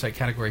to our website,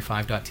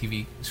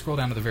 Category5.tv, scroll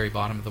down to the very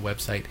bottom of the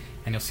website,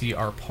 and you'll see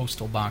our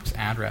postal box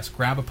address.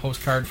 Grab a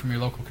postcard from your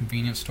local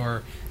convenience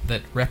store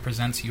that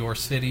represents your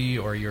city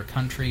or your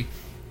country,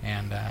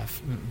 and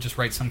just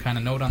write some kind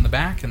of note on the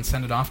back and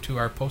send it off to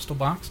our postal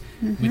box.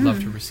 We'd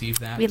love to receive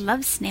that. We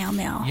love snail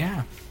mail.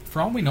 Yeah.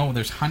 For all we know,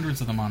 there's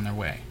hundreds of them on their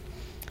way.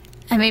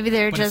 And maybe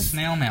they're But just... it's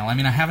snail mail. I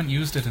mean, I haven't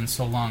used it in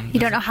so long. You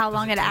don't know how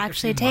long it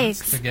actually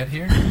takes to get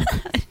here?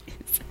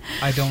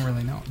 I don't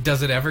really know.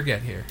 Does it ever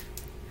get here?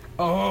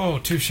 Oh,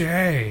 touche.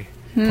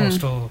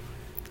 Postal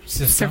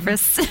system.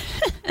 Service.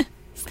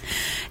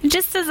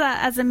 Just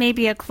as a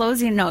maybe a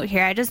closing note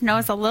here, I just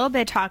noticed a little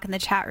bit of talk in the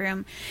chat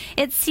room.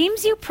 It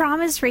seems you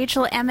promised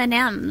Rachel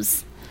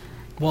M&Ms.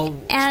 Well,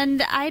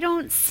 and I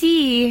don't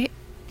see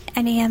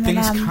any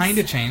M&Ms. Things kind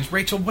of changed.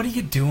 Rachel, what are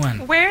you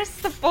doing? Where's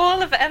the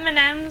bowl of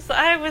M&Ms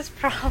I was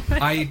promised?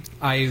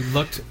 I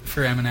looked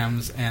for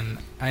M&Ms, and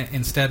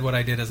instead what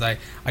I did is I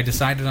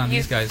decided on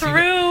these guys. You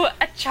threw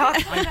a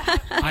chocolate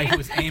I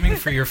was aiming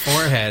for your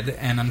forehead,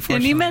 and unfortunately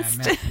and you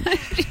missed. I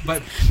missed.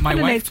 But my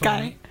wife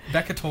told me,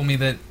 Becca told me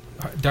that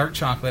dark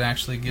chocolate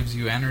actually gives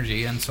you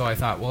energy, and so I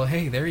thought, well,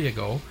 hey, there you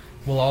go.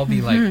 We'll all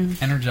be like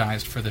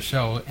energized for the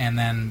show, and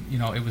then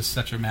it was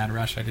such a mad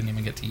rush I didn't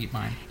even get to eat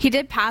mine. He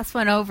did pass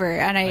one over,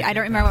 and I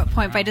don't remember what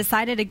point, but I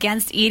decided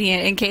against eating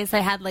it in case I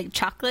had like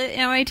chocolate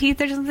in my teeth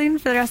or something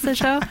for the rest of the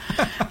show,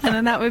 and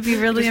then that would be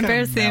really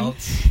embarrassing.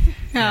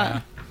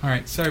 Yeah. All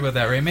right, sorry about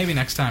that, Ray. Maybe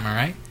next time. All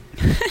right.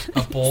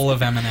 A bowl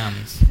of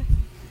M&Ms.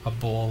 A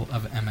bowl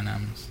of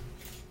M&Ms.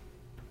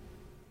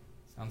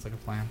 Sounds like a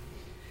plan.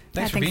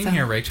 Thanks for being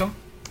here, Rachel.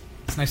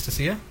 It's nice to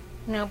see you.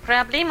 No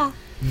problemo.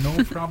 No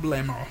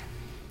problemo.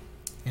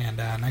 And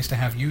nice to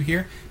have you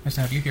here. Nice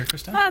to have you here,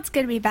 Krista. Well, it's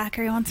good to be back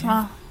every once in a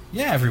while.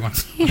 Yeah, every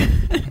once in a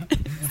while.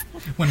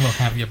 when we'll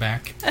have you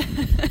back.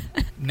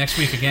 Next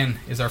week, again,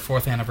 is our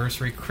 4th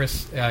anniversary.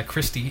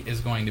 Christy is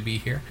going to be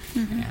here,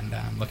 and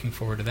I'm looking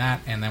forward to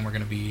that. And then we're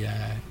going to be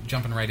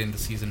jumping right into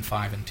Season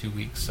 5 in 2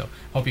 weeks. So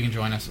hope you can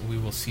join us. We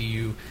will see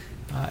you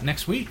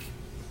next week,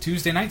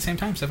 Tuesday night, same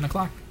time, 7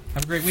 o'clock.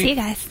 Have a great week. See you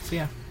guys. See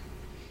ya.